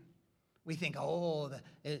forbidden. We think,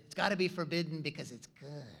 it's got to be forbidden because it's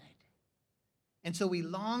good. And so we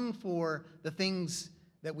long for the things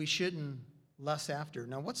that we shouldn't lust after.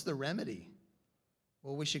 Now, what's the remedy?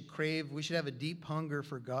 Well, we should have a deep hunger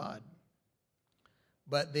for God.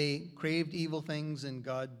 But they craved evil things, and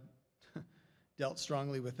God dealt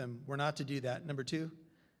strongly with them. We're not to do that. Number 2,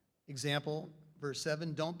 example, verse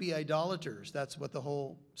 7, don't be idolaters. That's what the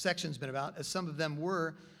whole section's been about. As some of them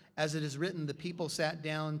were, as it is written, the people sat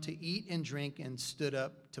down to eat and drink and stood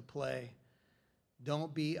up to play.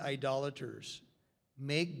 Don't be idolaters.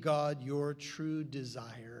 Make God your true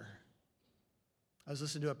desire. I was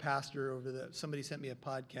listening to a pastor somebody sent me a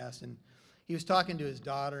podcast, and he was talking to his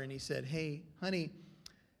daughter, and he said, "Hey, honey,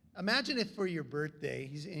 imagine if for your birthday,"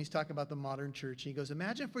 he's talking about the modern church, and he goes,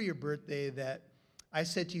 "Imagine for your birthday that I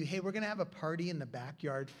said to you, hey, we're going to have a party in the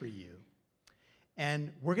backyard for you,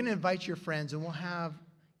 and we're going to invite your friends, and we'll have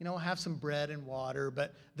some bread and water,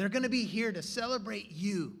 but they're going to be here to celebrate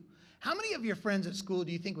you." How many of your friends at school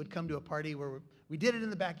do you think would come to a party where we did it in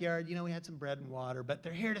the backyard, we had some bread and water, but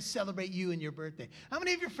they're here to celebrate you and your birthday? How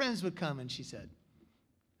many of your friends would come? And she said,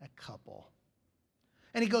 "A couple."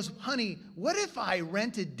 And he goes, "Honey, what if I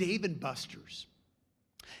rented Dave & Buster's?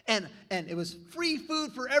 And it was free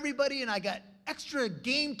food for everybody, and I got extra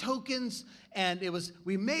game tokens, and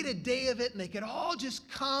we made a day of it, and they could all just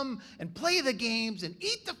come and play the games and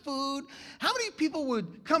eat the food. How many people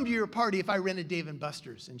would come to your party if I rented Dave &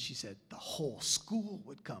 Buster's?" And she said, "The whole school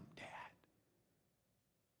would come, Dad."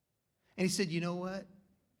 And he said, "You know what?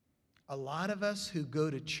 A lot of us who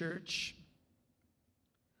go to church,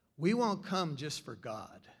 we won't come just for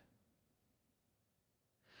God.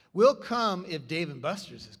 We'll come if Dave &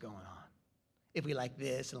 Buster's is going on. If we like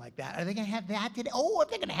this and like that. Are they going to have that today? Oh, if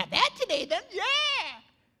they're going to have that today, then yeah.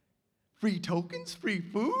 Free tokens, free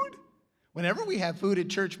food. Whenever we have food at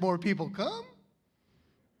church, more people come.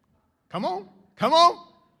 Come on, come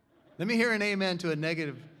on." Let me hear an amen to a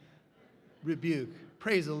negative rebuke.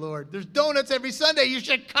 Praise the Lord. There's donuts every Sunday. You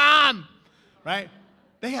should come, right?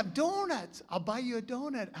 They have donuts. I'll buy you a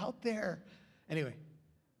donut out there. Anyway,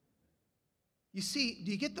 you see,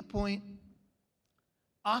 do you get the point?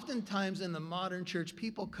 Oftentimes in the modern church,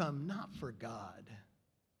 people come not for God,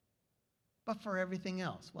 but for everything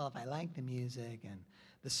else. Well, if I like the music and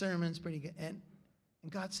the sermon's pretty good. And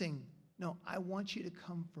God's saying, no, I want you to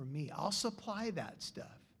come for me. I'll supply that stuff.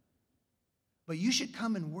 But you should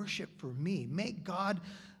come and worship for me. Make God,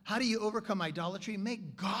 how do you overcome idolatry?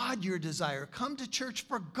 Make God your desire. Come to church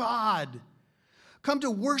for God. Come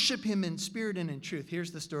to worship him in spirit and in truth.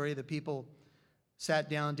 Here's the story. The people sat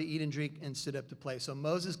down to eat and drink and stood up to play. So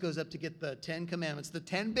Moses goes up to get the 10 commandments, the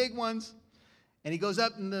 10 big ones. And he goes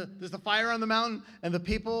up and there's the fire on the mountain. And the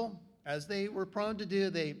people, as they were prone to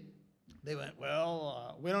do, they went,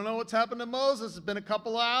 well, we don't know what's happened to Moses. It's been a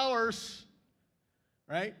couple of hours,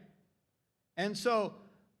 right? And so,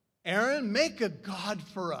 Aaron, make a god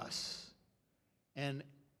for us. And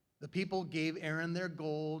the people gave Aaron their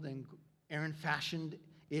gold, and Aaron fashioned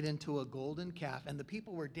it into a golden calf, and the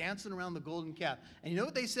people were dancing around the golden calf. And you know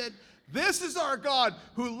what they said? This is our God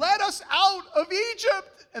who led us out of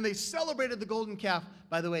Egypt. And they celebrated the golden calf.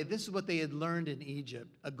 By the way, this is what they had learned in Egypt.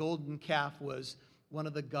 A golden calf was one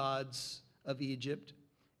of the gods of Egypt.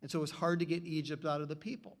 And so it was hard to get Egypt out of the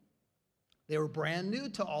people. They were brand new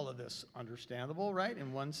to all of this. Understandable, right?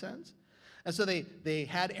 In one sense. And so they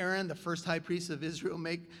had Aaron, the first high priest of Israel,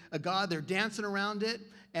 make a god. They're dancing around it.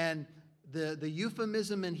 And the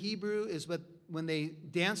euphemism in Hebrew is when they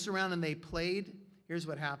danced around and they played, here's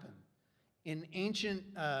what happened. In ancient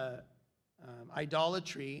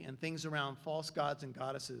idolatry and things around false gods and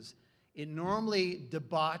goddesses, it normally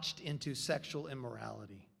debauched into sexual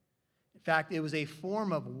immorality. In fact, it was a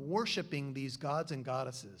form of worshiping these gods and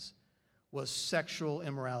goddesses was sexual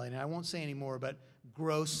immorality. And I won't say any more, but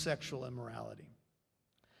gross sexual immorality.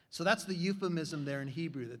 So that's the euphemism there in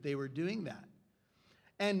Hebrew, that they were doing that.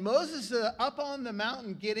 And Moses is up on the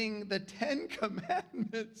mountain getting the 10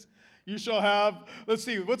 commandments. You shall have, let's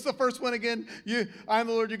see, what's the first one again? I am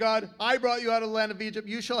the Lord your God. I brought you out of the land of Egypt.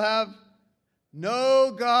 You shall have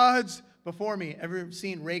no gods before me. Ever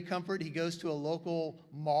seen Ray Comfort? He goes to a local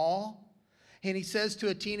mall and he says to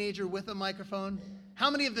a teenager with a microphone, how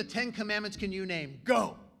many of the 10 commandments can you name?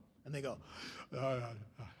 Go. And they go,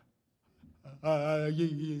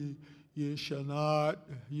 you shall not,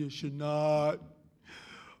 you should not.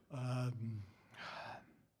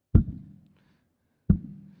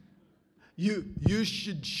 You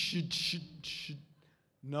should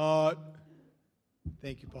not.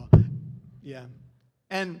 Thank you, Paul. Yeah.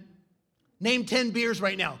 And name 10 beers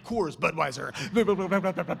right now. Coors, Budweiser.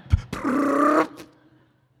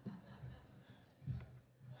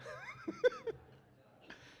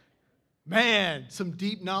 Man, some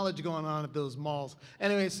deep knowledge going on at those malls.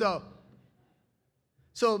 Anyway, so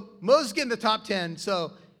Moses getting the top 10.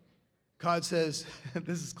 So God says,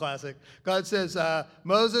 this is classic. God says,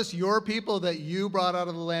 Moses, your people that you brought out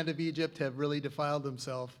of the land of Egypt have really defiled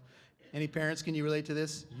themselves. Any parents, can you relate to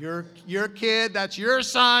this? Your kid, that's your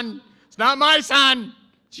son. It's not my son.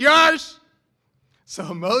 It's yours.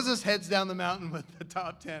 So Moses heads down the mountain with the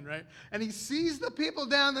top 10, right? And he sees the people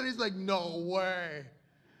down there. He's like, no way.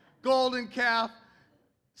 Golden calf,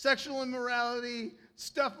 sexual immorality,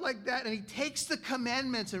 stuff like that. And he takes the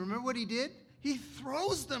commandments. And remember what he did? He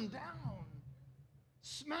throws them down.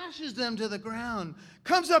 Smashes them to the ground,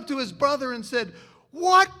 comes up to his brother and said,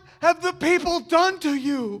 what have the people done to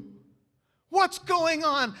you? What's going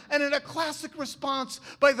on? And in a classic response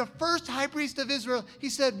by the first high priest of Israel, he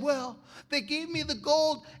said, well, they gave me the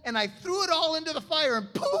gold and I threw it all into the fire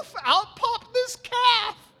and poof, out popped this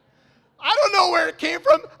calf. I don't know where it came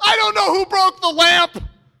from. I don't know who broke the lamp.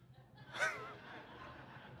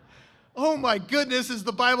 Oh my goodness, is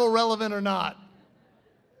the Bible relevant or not?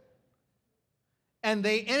 And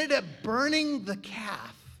they ended up burning the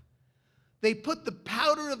calf. They put the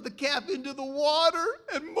powder of the calf into the water,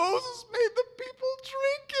 and Moses made the people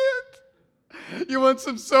drink it. You want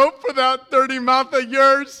some soap for that dirty mouth of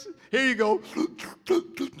yours? Here you go.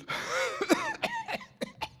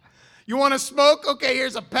 You want to smoke? Okay,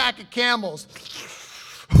 here's a pack of Camels.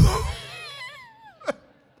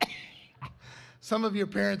 Some of your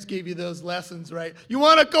parents gave you those lessons, right? You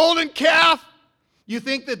want a golden calf? You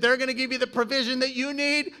think that they're going to give you the provision that you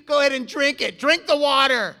need? Go ahead and drink it. Drink the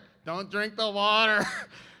water. Don't drink the water.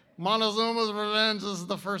 Montezuma's Revenge is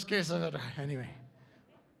the first case of it. Anyway.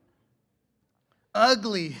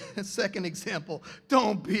 Ugly. Second example.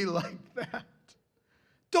 Don't be like that.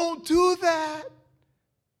 Don't do that.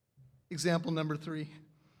 Example number 3.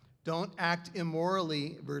 Don't act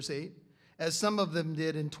immorally, verse 8, as some of them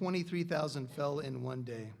did, and 23,000 fell in one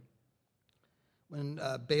day. when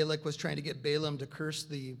Balak was trying to get Balaam to curse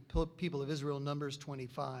the people of Israel, Numbers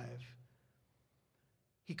 25.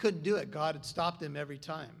 He couldn't do it. God had stopped him every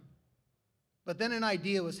time. But then an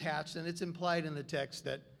idea was hatched, and it's implied in the text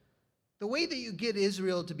that the way that you get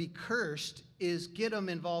Israel to be cursed is get them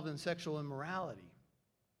involved in sexual immorality.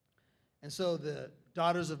 And so the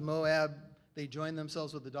daughters of Moab, they joined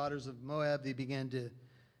themselves with the daughters of Moab. They began to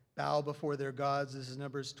bow before their gods. This is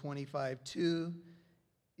Numbers 25:2.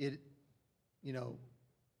 It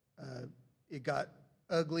got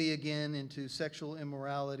ugly again into sexual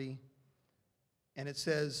immorality. And it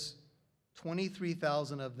says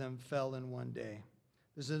 23,000 of them fell in one day.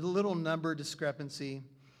 There's a little number discrepancy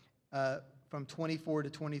from 24 to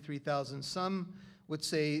 23,000. Some would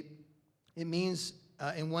say it means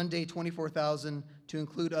in one day 24,000 to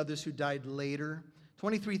include others who died later.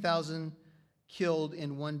 23,000 killed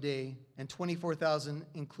in one day, and 24,000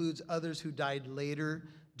 includes others who died later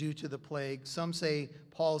due to the plague. Some say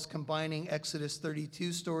Paul's combining Exodus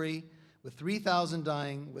 32 story with 3,000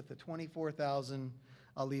 dying with the 24,000.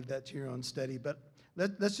 I'll leave that to your own study. But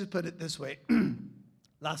let's just put it this way.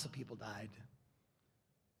 Lots of people died.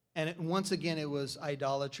 And once again, it was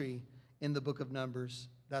idolatry in the book of Numbers.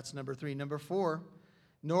 That's number 3. Number 4,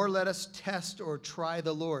 nor let us test or try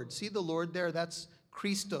the Lord. See the Lord there? That's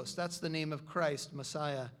Christos. That's the name of Christ,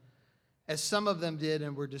 Messiah. As some of them did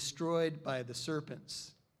and were destroyed by the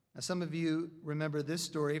serpents. Now, some of you remember this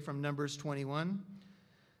story from Numbers 21.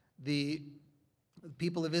 The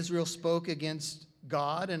people of Israel spoke against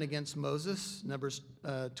God and against Moses, Numbers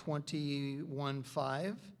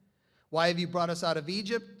 21:5. Why have you brought us out of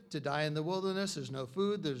Egypt to die in the wilderness? There's no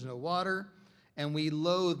food, there's no water, and we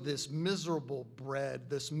loathe this miserable bread,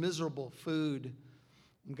 this miserable food.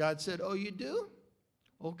 And God said, oh, you do?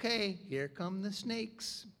 Okay, here come the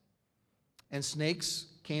snakes. And snakes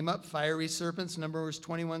came up, fiery serpents, Numbers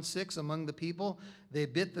 21:6, among the people. They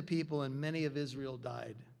bit the people, and many of Israel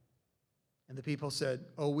died. And the people said,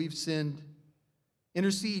 oh, we've sinned.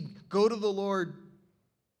 Intercede, go to the Lord.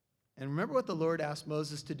 And remember what the Lord asked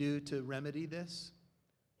Moses to do to remedy this?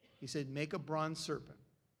 He said, make a bronze serpent.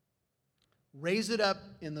 Raise it up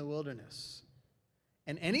in the wilderness.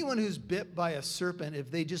 And anyone who's bit by a serpent,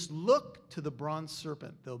 if they just look to the bronze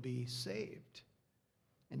serpent, they'll be saved.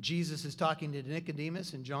 And Jesus is talking to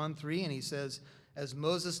Nicodemus in John 3, and he says, as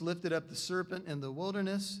Moses lifted up the serpent in the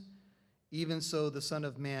wilderness, even so the Son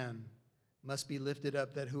of Man must be lifted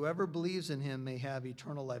up, that whoever believes in him may have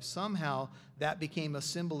eternal life. Somehow that became a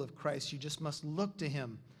symbol of Christ. You just must look to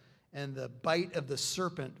him, and the bite of the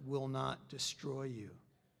serpent will not destroy you.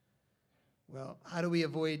 Well, how do we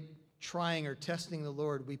avoid trying or testing the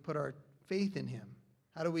Lord? We put our faith in him.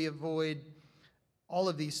 How do we avoid all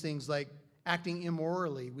of these things like acting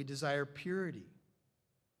immorally? We desire purity.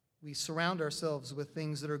 We surround ourselves with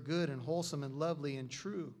things that are good and wholesome and lovely and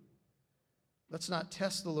true. Let's not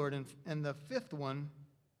test the Lord. And the fifth one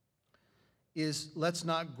is let's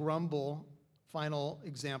not grumble, final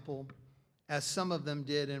example, as some of them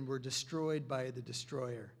did and were destroyed by the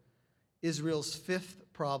destroyer. Israel's fifth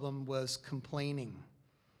problem was complaining.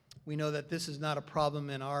 We know that this is not a problem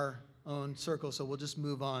in our own circle, so we'll just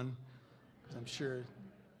move on, because I'm sure.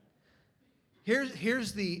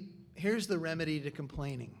 Here's the remedy to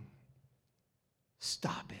complaining.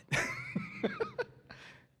 Stop it.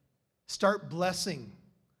 Start blessing.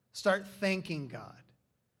 Start thanking God.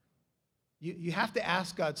 You have to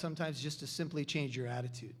ask God sometimes just to simply change your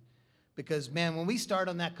attitude. Because, man, when we start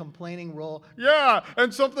on that complaining roll, yeah,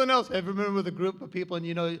 and something else. Ever been with a group of people and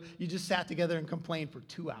you just sat together and complained for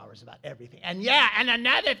 2 hours about everything? And yeah, and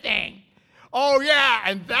another thing. Oh, yeah,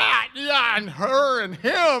 and that, yeah, and her and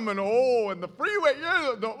him, and oh, and the freeway,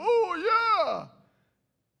 yeah, oh, yeah.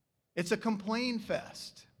 It's a complain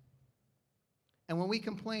fest. And when we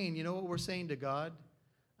complain, you know what we're saying to God?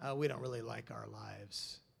 We don't really like our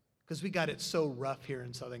lives because we got it so rough here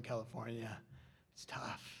in Southern California. It's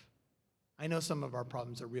tough. I know some of our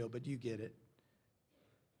problems are real, but you get it.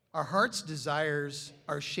 Our heart's desires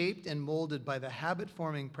are shaped and molded by the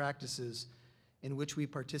habit-forming practices in which we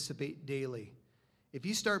participate daily. If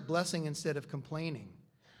you start blessing instead of complaining,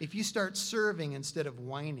 if you start serving instead of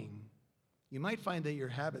whining, you might find that your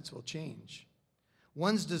habits will change.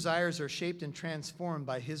 One's desires are shaped and transformed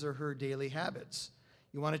by his or her daily habits.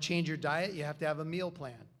 You want to change your diet, you have to have a meal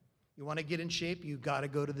plan. You want to get in shape, you got to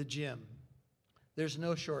go to the gym. There's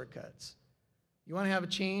no shortcuts. You want to have a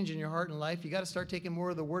change in your heart and life, you got to start taking more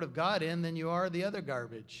of the Word of God in than you are the other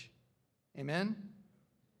garbage. Amen?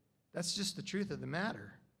 That's just the truth of the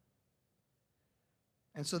matter.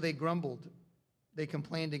 And so they grumbled. They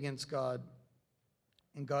complained against God,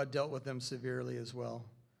 and God dealt with them severely as well.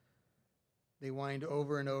 They whined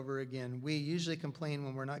over and over again. We usually complain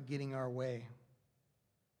when we're not getting our way.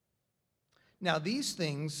 Now, these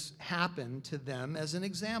things happened to them as an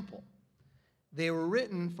example. They were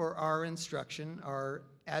written for our instruction, our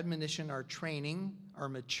admonition, our training, our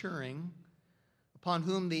maturing, upon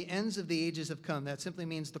whom the ends of the ages have come. That simply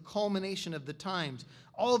means the culmination of the times.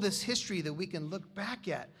 All this history that we can look back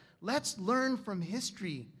at. Let's learn from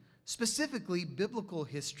history, specifically biblical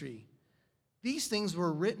history. These things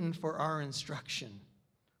were written for our instruction.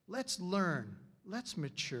 Let's learn. Let's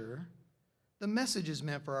mature. The message is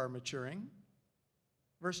meant for our maturing.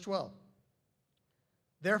 Verse 12.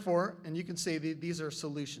 Therefore, and you can say these are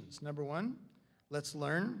solutions. Number one, let's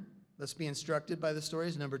learn. Let's be instructed by the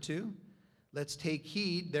stories. Number two, let's take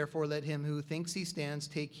heed. Therefore, let him who thinks he stands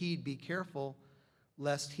take heed. Be careful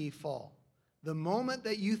lest he fall. The moment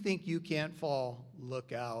that you think you can't fall,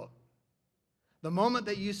 look out. The moment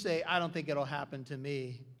that you say, I don't think it'll happen to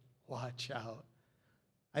me, watch out.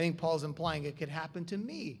 I think Paul's implying it could happen to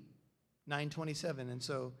me, 9:27, and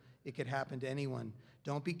so it could happen to anyone.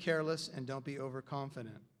 Don't be careless and don't be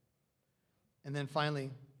overconfident. And then finally,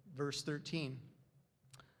 verse 13.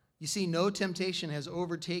 You see, no temptation has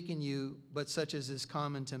overtaken you, but such as is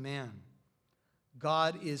common to man.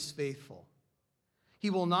 God is faithful. He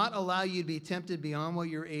will not allow you to be tempted beyond what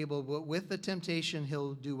you're able, but with the temptation,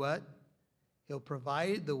 he'll do what? He'll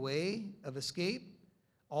provide the way of escape,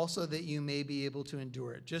 also that you may be able to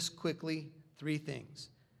endure it. Just quickly, 3 things.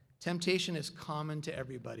 Temptation is common to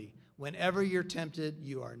everybody. Whenever you're tempted,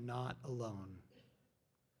 you are not alone.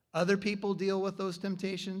 Other people deal with those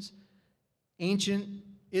temptations. Ancient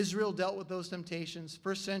Israel dealt with those temptations.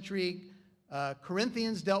 First century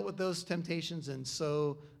Corinthians dealt with those temptations, and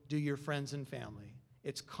so do your friends and family.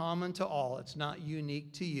 It's common to all. It's not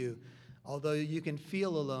unique to you, although you can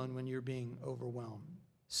feel alone when you're being overwhelmed.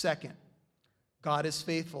 Second, God is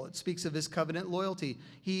faithful. It speaks of his covenant loyalty.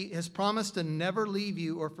 He has promised to never leave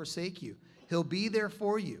you or forsake you. He'll be there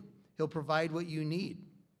for you. He'll provide what you need.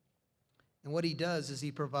 And what he does is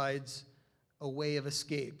he provides a way of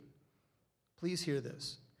escape. Please hear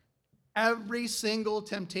this. Every single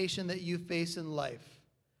temptation that you face in life,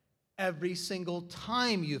 every single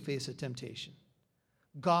time you face a temptation,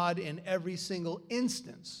 God in every single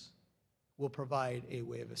instance will provide a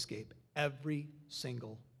way of escape. Every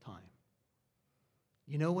single time.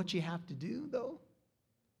 You know what you have to do, though?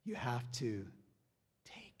 You have to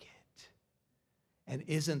take it. And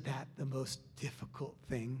isn't that the most difficult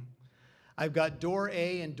thing? I've got door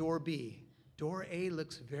A and door B. Door A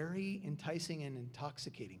looks very enticing and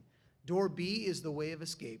intoxicating. Door B is the way of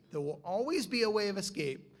escape. There will always be a way of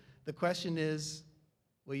escape. The question is,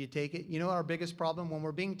 will you take it? You know our biggest problem? When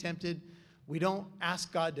we're being tempted, we don't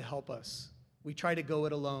ask God to help us. We try to go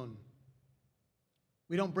it alone.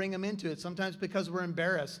 We don't bring him into it, sometimes because we're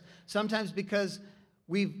embarrassed. Sometimes because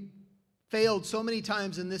we've failed so many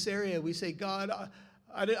times in this area. We say, God,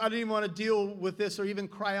 I didn't even want to deal with this or even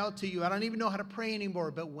cry out to you. I don't even know how to pray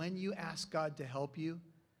anymore. But when you ask God to help you,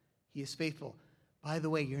 he is faithful. By the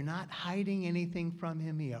way, you're not hiding anything from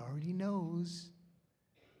him. He already knows.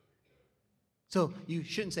 So you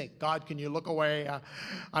shouldn't say, God, can you look away?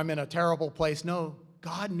 I'm in a terrible place. No,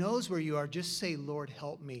 God knows where you are. Just say, Lord,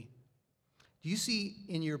 help me. Do you see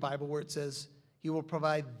in your Bible where it says he will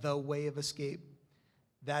provide the way of escape?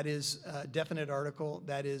 That is a definite article.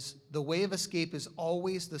 That is, the way of escape is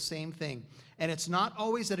always the same thing. And it's not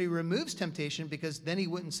always that he removes temptation, because then he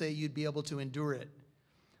wouldn't say you'd be able to endure it.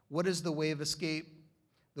 What is the way of escape?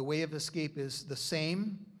 The way of escape is the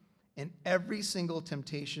same in every single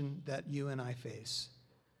temptation that you and I face.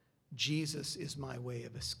 Jesus is my way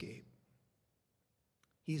of escape.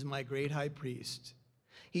 He's my great high priest.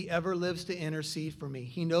 He ever lives to intercede for me.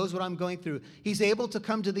 He knows what I'm going through. He's able to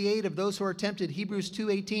come to the aid of those who are tempted, Hebrews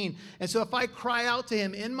 2:18. And so if I cry out to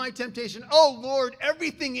him in my temptation, oh Lord,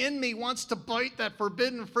 everything in me wants to bite that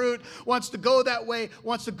forbidden fruit, wants to go that way,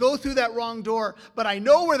 wants to go through that wrong door. But I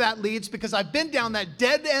know where that leads because I've been down that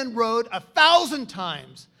dead end road 1,000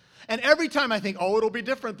 times. And every time I think, oh, it'll be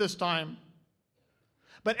different this time.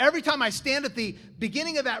 But every time I stand at the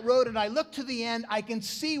beginning of that road and I look to the end, I can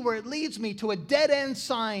see where it leads me to a dead-end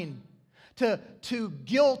sign, to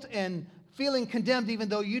guilt and feeling condemned even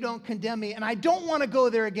though you don't condemn me. And I don't want to go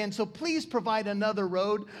there again, so please provide another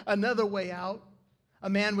road, another way out. A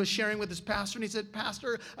man was sharing with his pastor, and he said,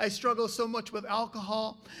 Pastor, I struggle so much with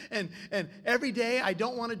alcohol, and every day I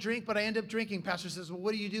don't want to drink, but I end up drinking. Pastor says, well,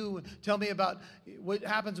 what do you do? Tell me about what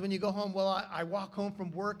happens when you go home. Well, I walk home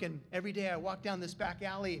from work, and every day I walk down this back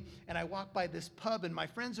alley, and I walk by this pub, and my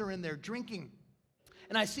friends are in there drinking.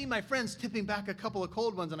 And I see my friends tipping back a couple of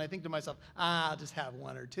cold ones, and I think to myself, I'll just have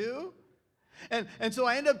one or two. And so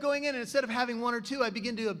I end up going in, and instead of having one or two, I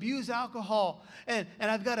begin to abuse alcohol. And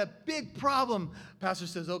I've got a big problem. Pastor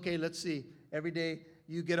says, okay, let's see. Every day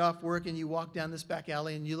you get off work and you walk down this back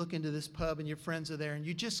alley and you look into this pub and your friends are there, and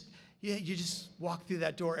you just walk through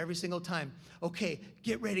that door every single time. Okay,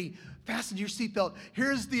 get ready. Fasten your seatbelt.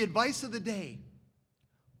 Here's the advice of the day.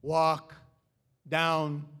 Walk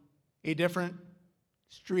down a different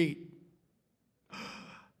street.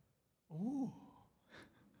 Ooh.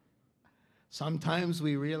 Sometimes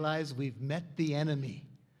we realize we've met the enemy,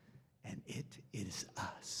 and it is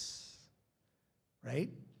us, right?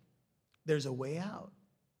 There's a way out.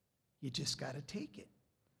 You just got to take it.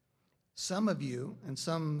 Some of you, and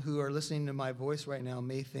some who are listening to my voice right now,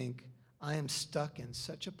 may think, I am stuck in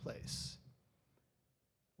such a place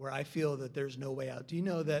where I feel that there's no way out. Do you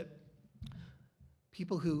know that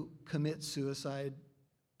people who commit suicide,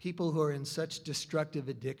 people who are in such destructive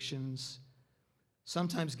addictions,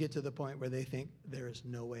 sometimes get to the point where they think there is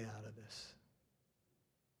no way out of this.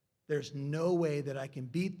 There's no way that I can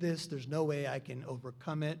beat this. There's no way I can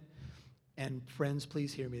overcome it. And friends,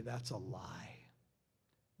 please hear me. That's a lie.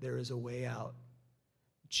 There is a way out.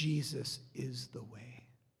 Jesus is the way.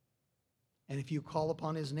 And if you call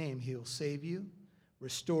upon his name, he'll save you,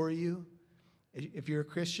 restore you. If you're a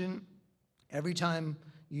Christian, every time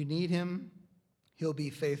you need him, he'll be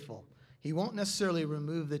faithful. He won't necessarily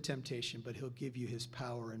remove the temptation, but he'll give you his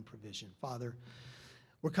power and provision. Father,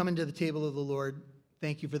 we're coming to the table of the Lord.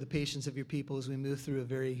 Thank you for the patience of your people as we move through a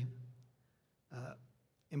very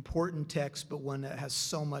important text, but one that has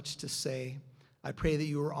so much to say. I pray that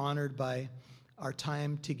you are honored by our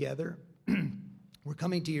time together. We're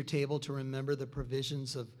coming to your table to remember the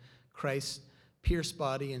provisions of Christ's pierced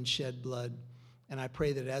body and shed blood. And I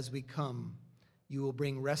pray that as we come, you will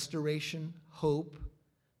bring restoration, hope,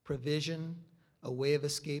 provision, a way of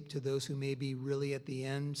escape to those who may be really at the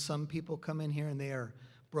end. Some people come in here and they are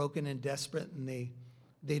broken and desperate, and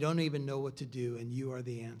they don't even know what to do, and you are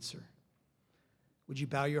the answer. Would you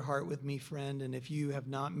bow your heart with me, friend? And if you have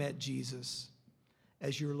not met Jesus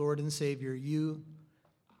as your Lord and Savior, you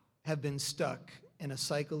have been stuck in a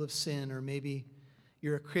cycle of sin, or maybe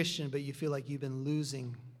you're a Christian, but you feel like you've been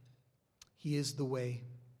losing. He is the way.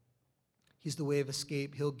 He's the way of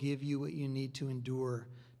escape. He'll give you what you need to endure,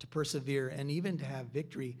 to persevere, and even to have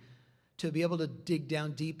victory, to be able to dig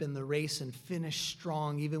down deep in the race and finish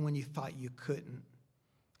strong even when you thought you couldn't.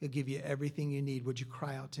 He'll give you everything you need. Would you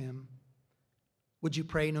cry out to him? Would you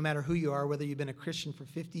pray, no matter who you are, whether you've been a Christian for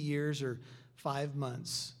 50 years or 5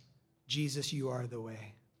 months, Jesus, you are the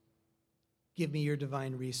way. Give me your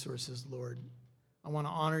divine resources, Lord. I want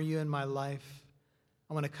to honor you in my life.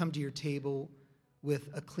 I want to come to your table with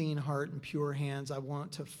a clean heart and pure hands. I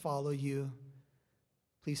want to follow you.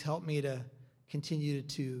 Please help me to continue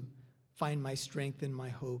to find my strength and my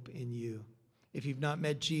hope in you. If you've not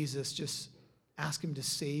met Jesus, just ask him to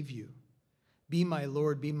save you. Be my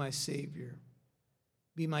Lord, be my Savior.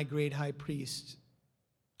 Be my great high priest.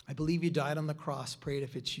 I believe you died on the cross. Pray it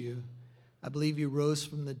if it's you. I believe you rose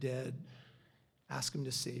from the dead. Ask him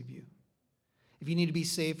to save you. If you need to be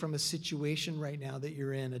saved from a situation right now that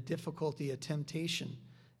you're in, a difficulty, a temptation,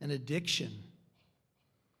 an addiction,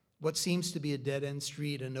 what seems to be a dead-end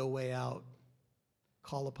street, a no way out,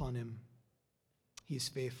 call upon him. He's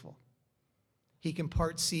faithful. He can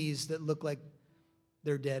part seas that look like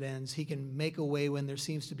they're dead ends. He can make a way when there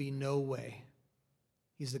seems to be no way.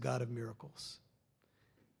 He's the God of miracles.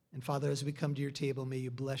 And Father, as we come to your table, may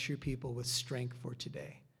you bless your people with strength for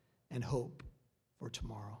today and hope for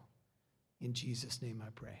tomorrow. In Jesus' name I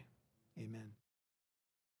pray. Amen.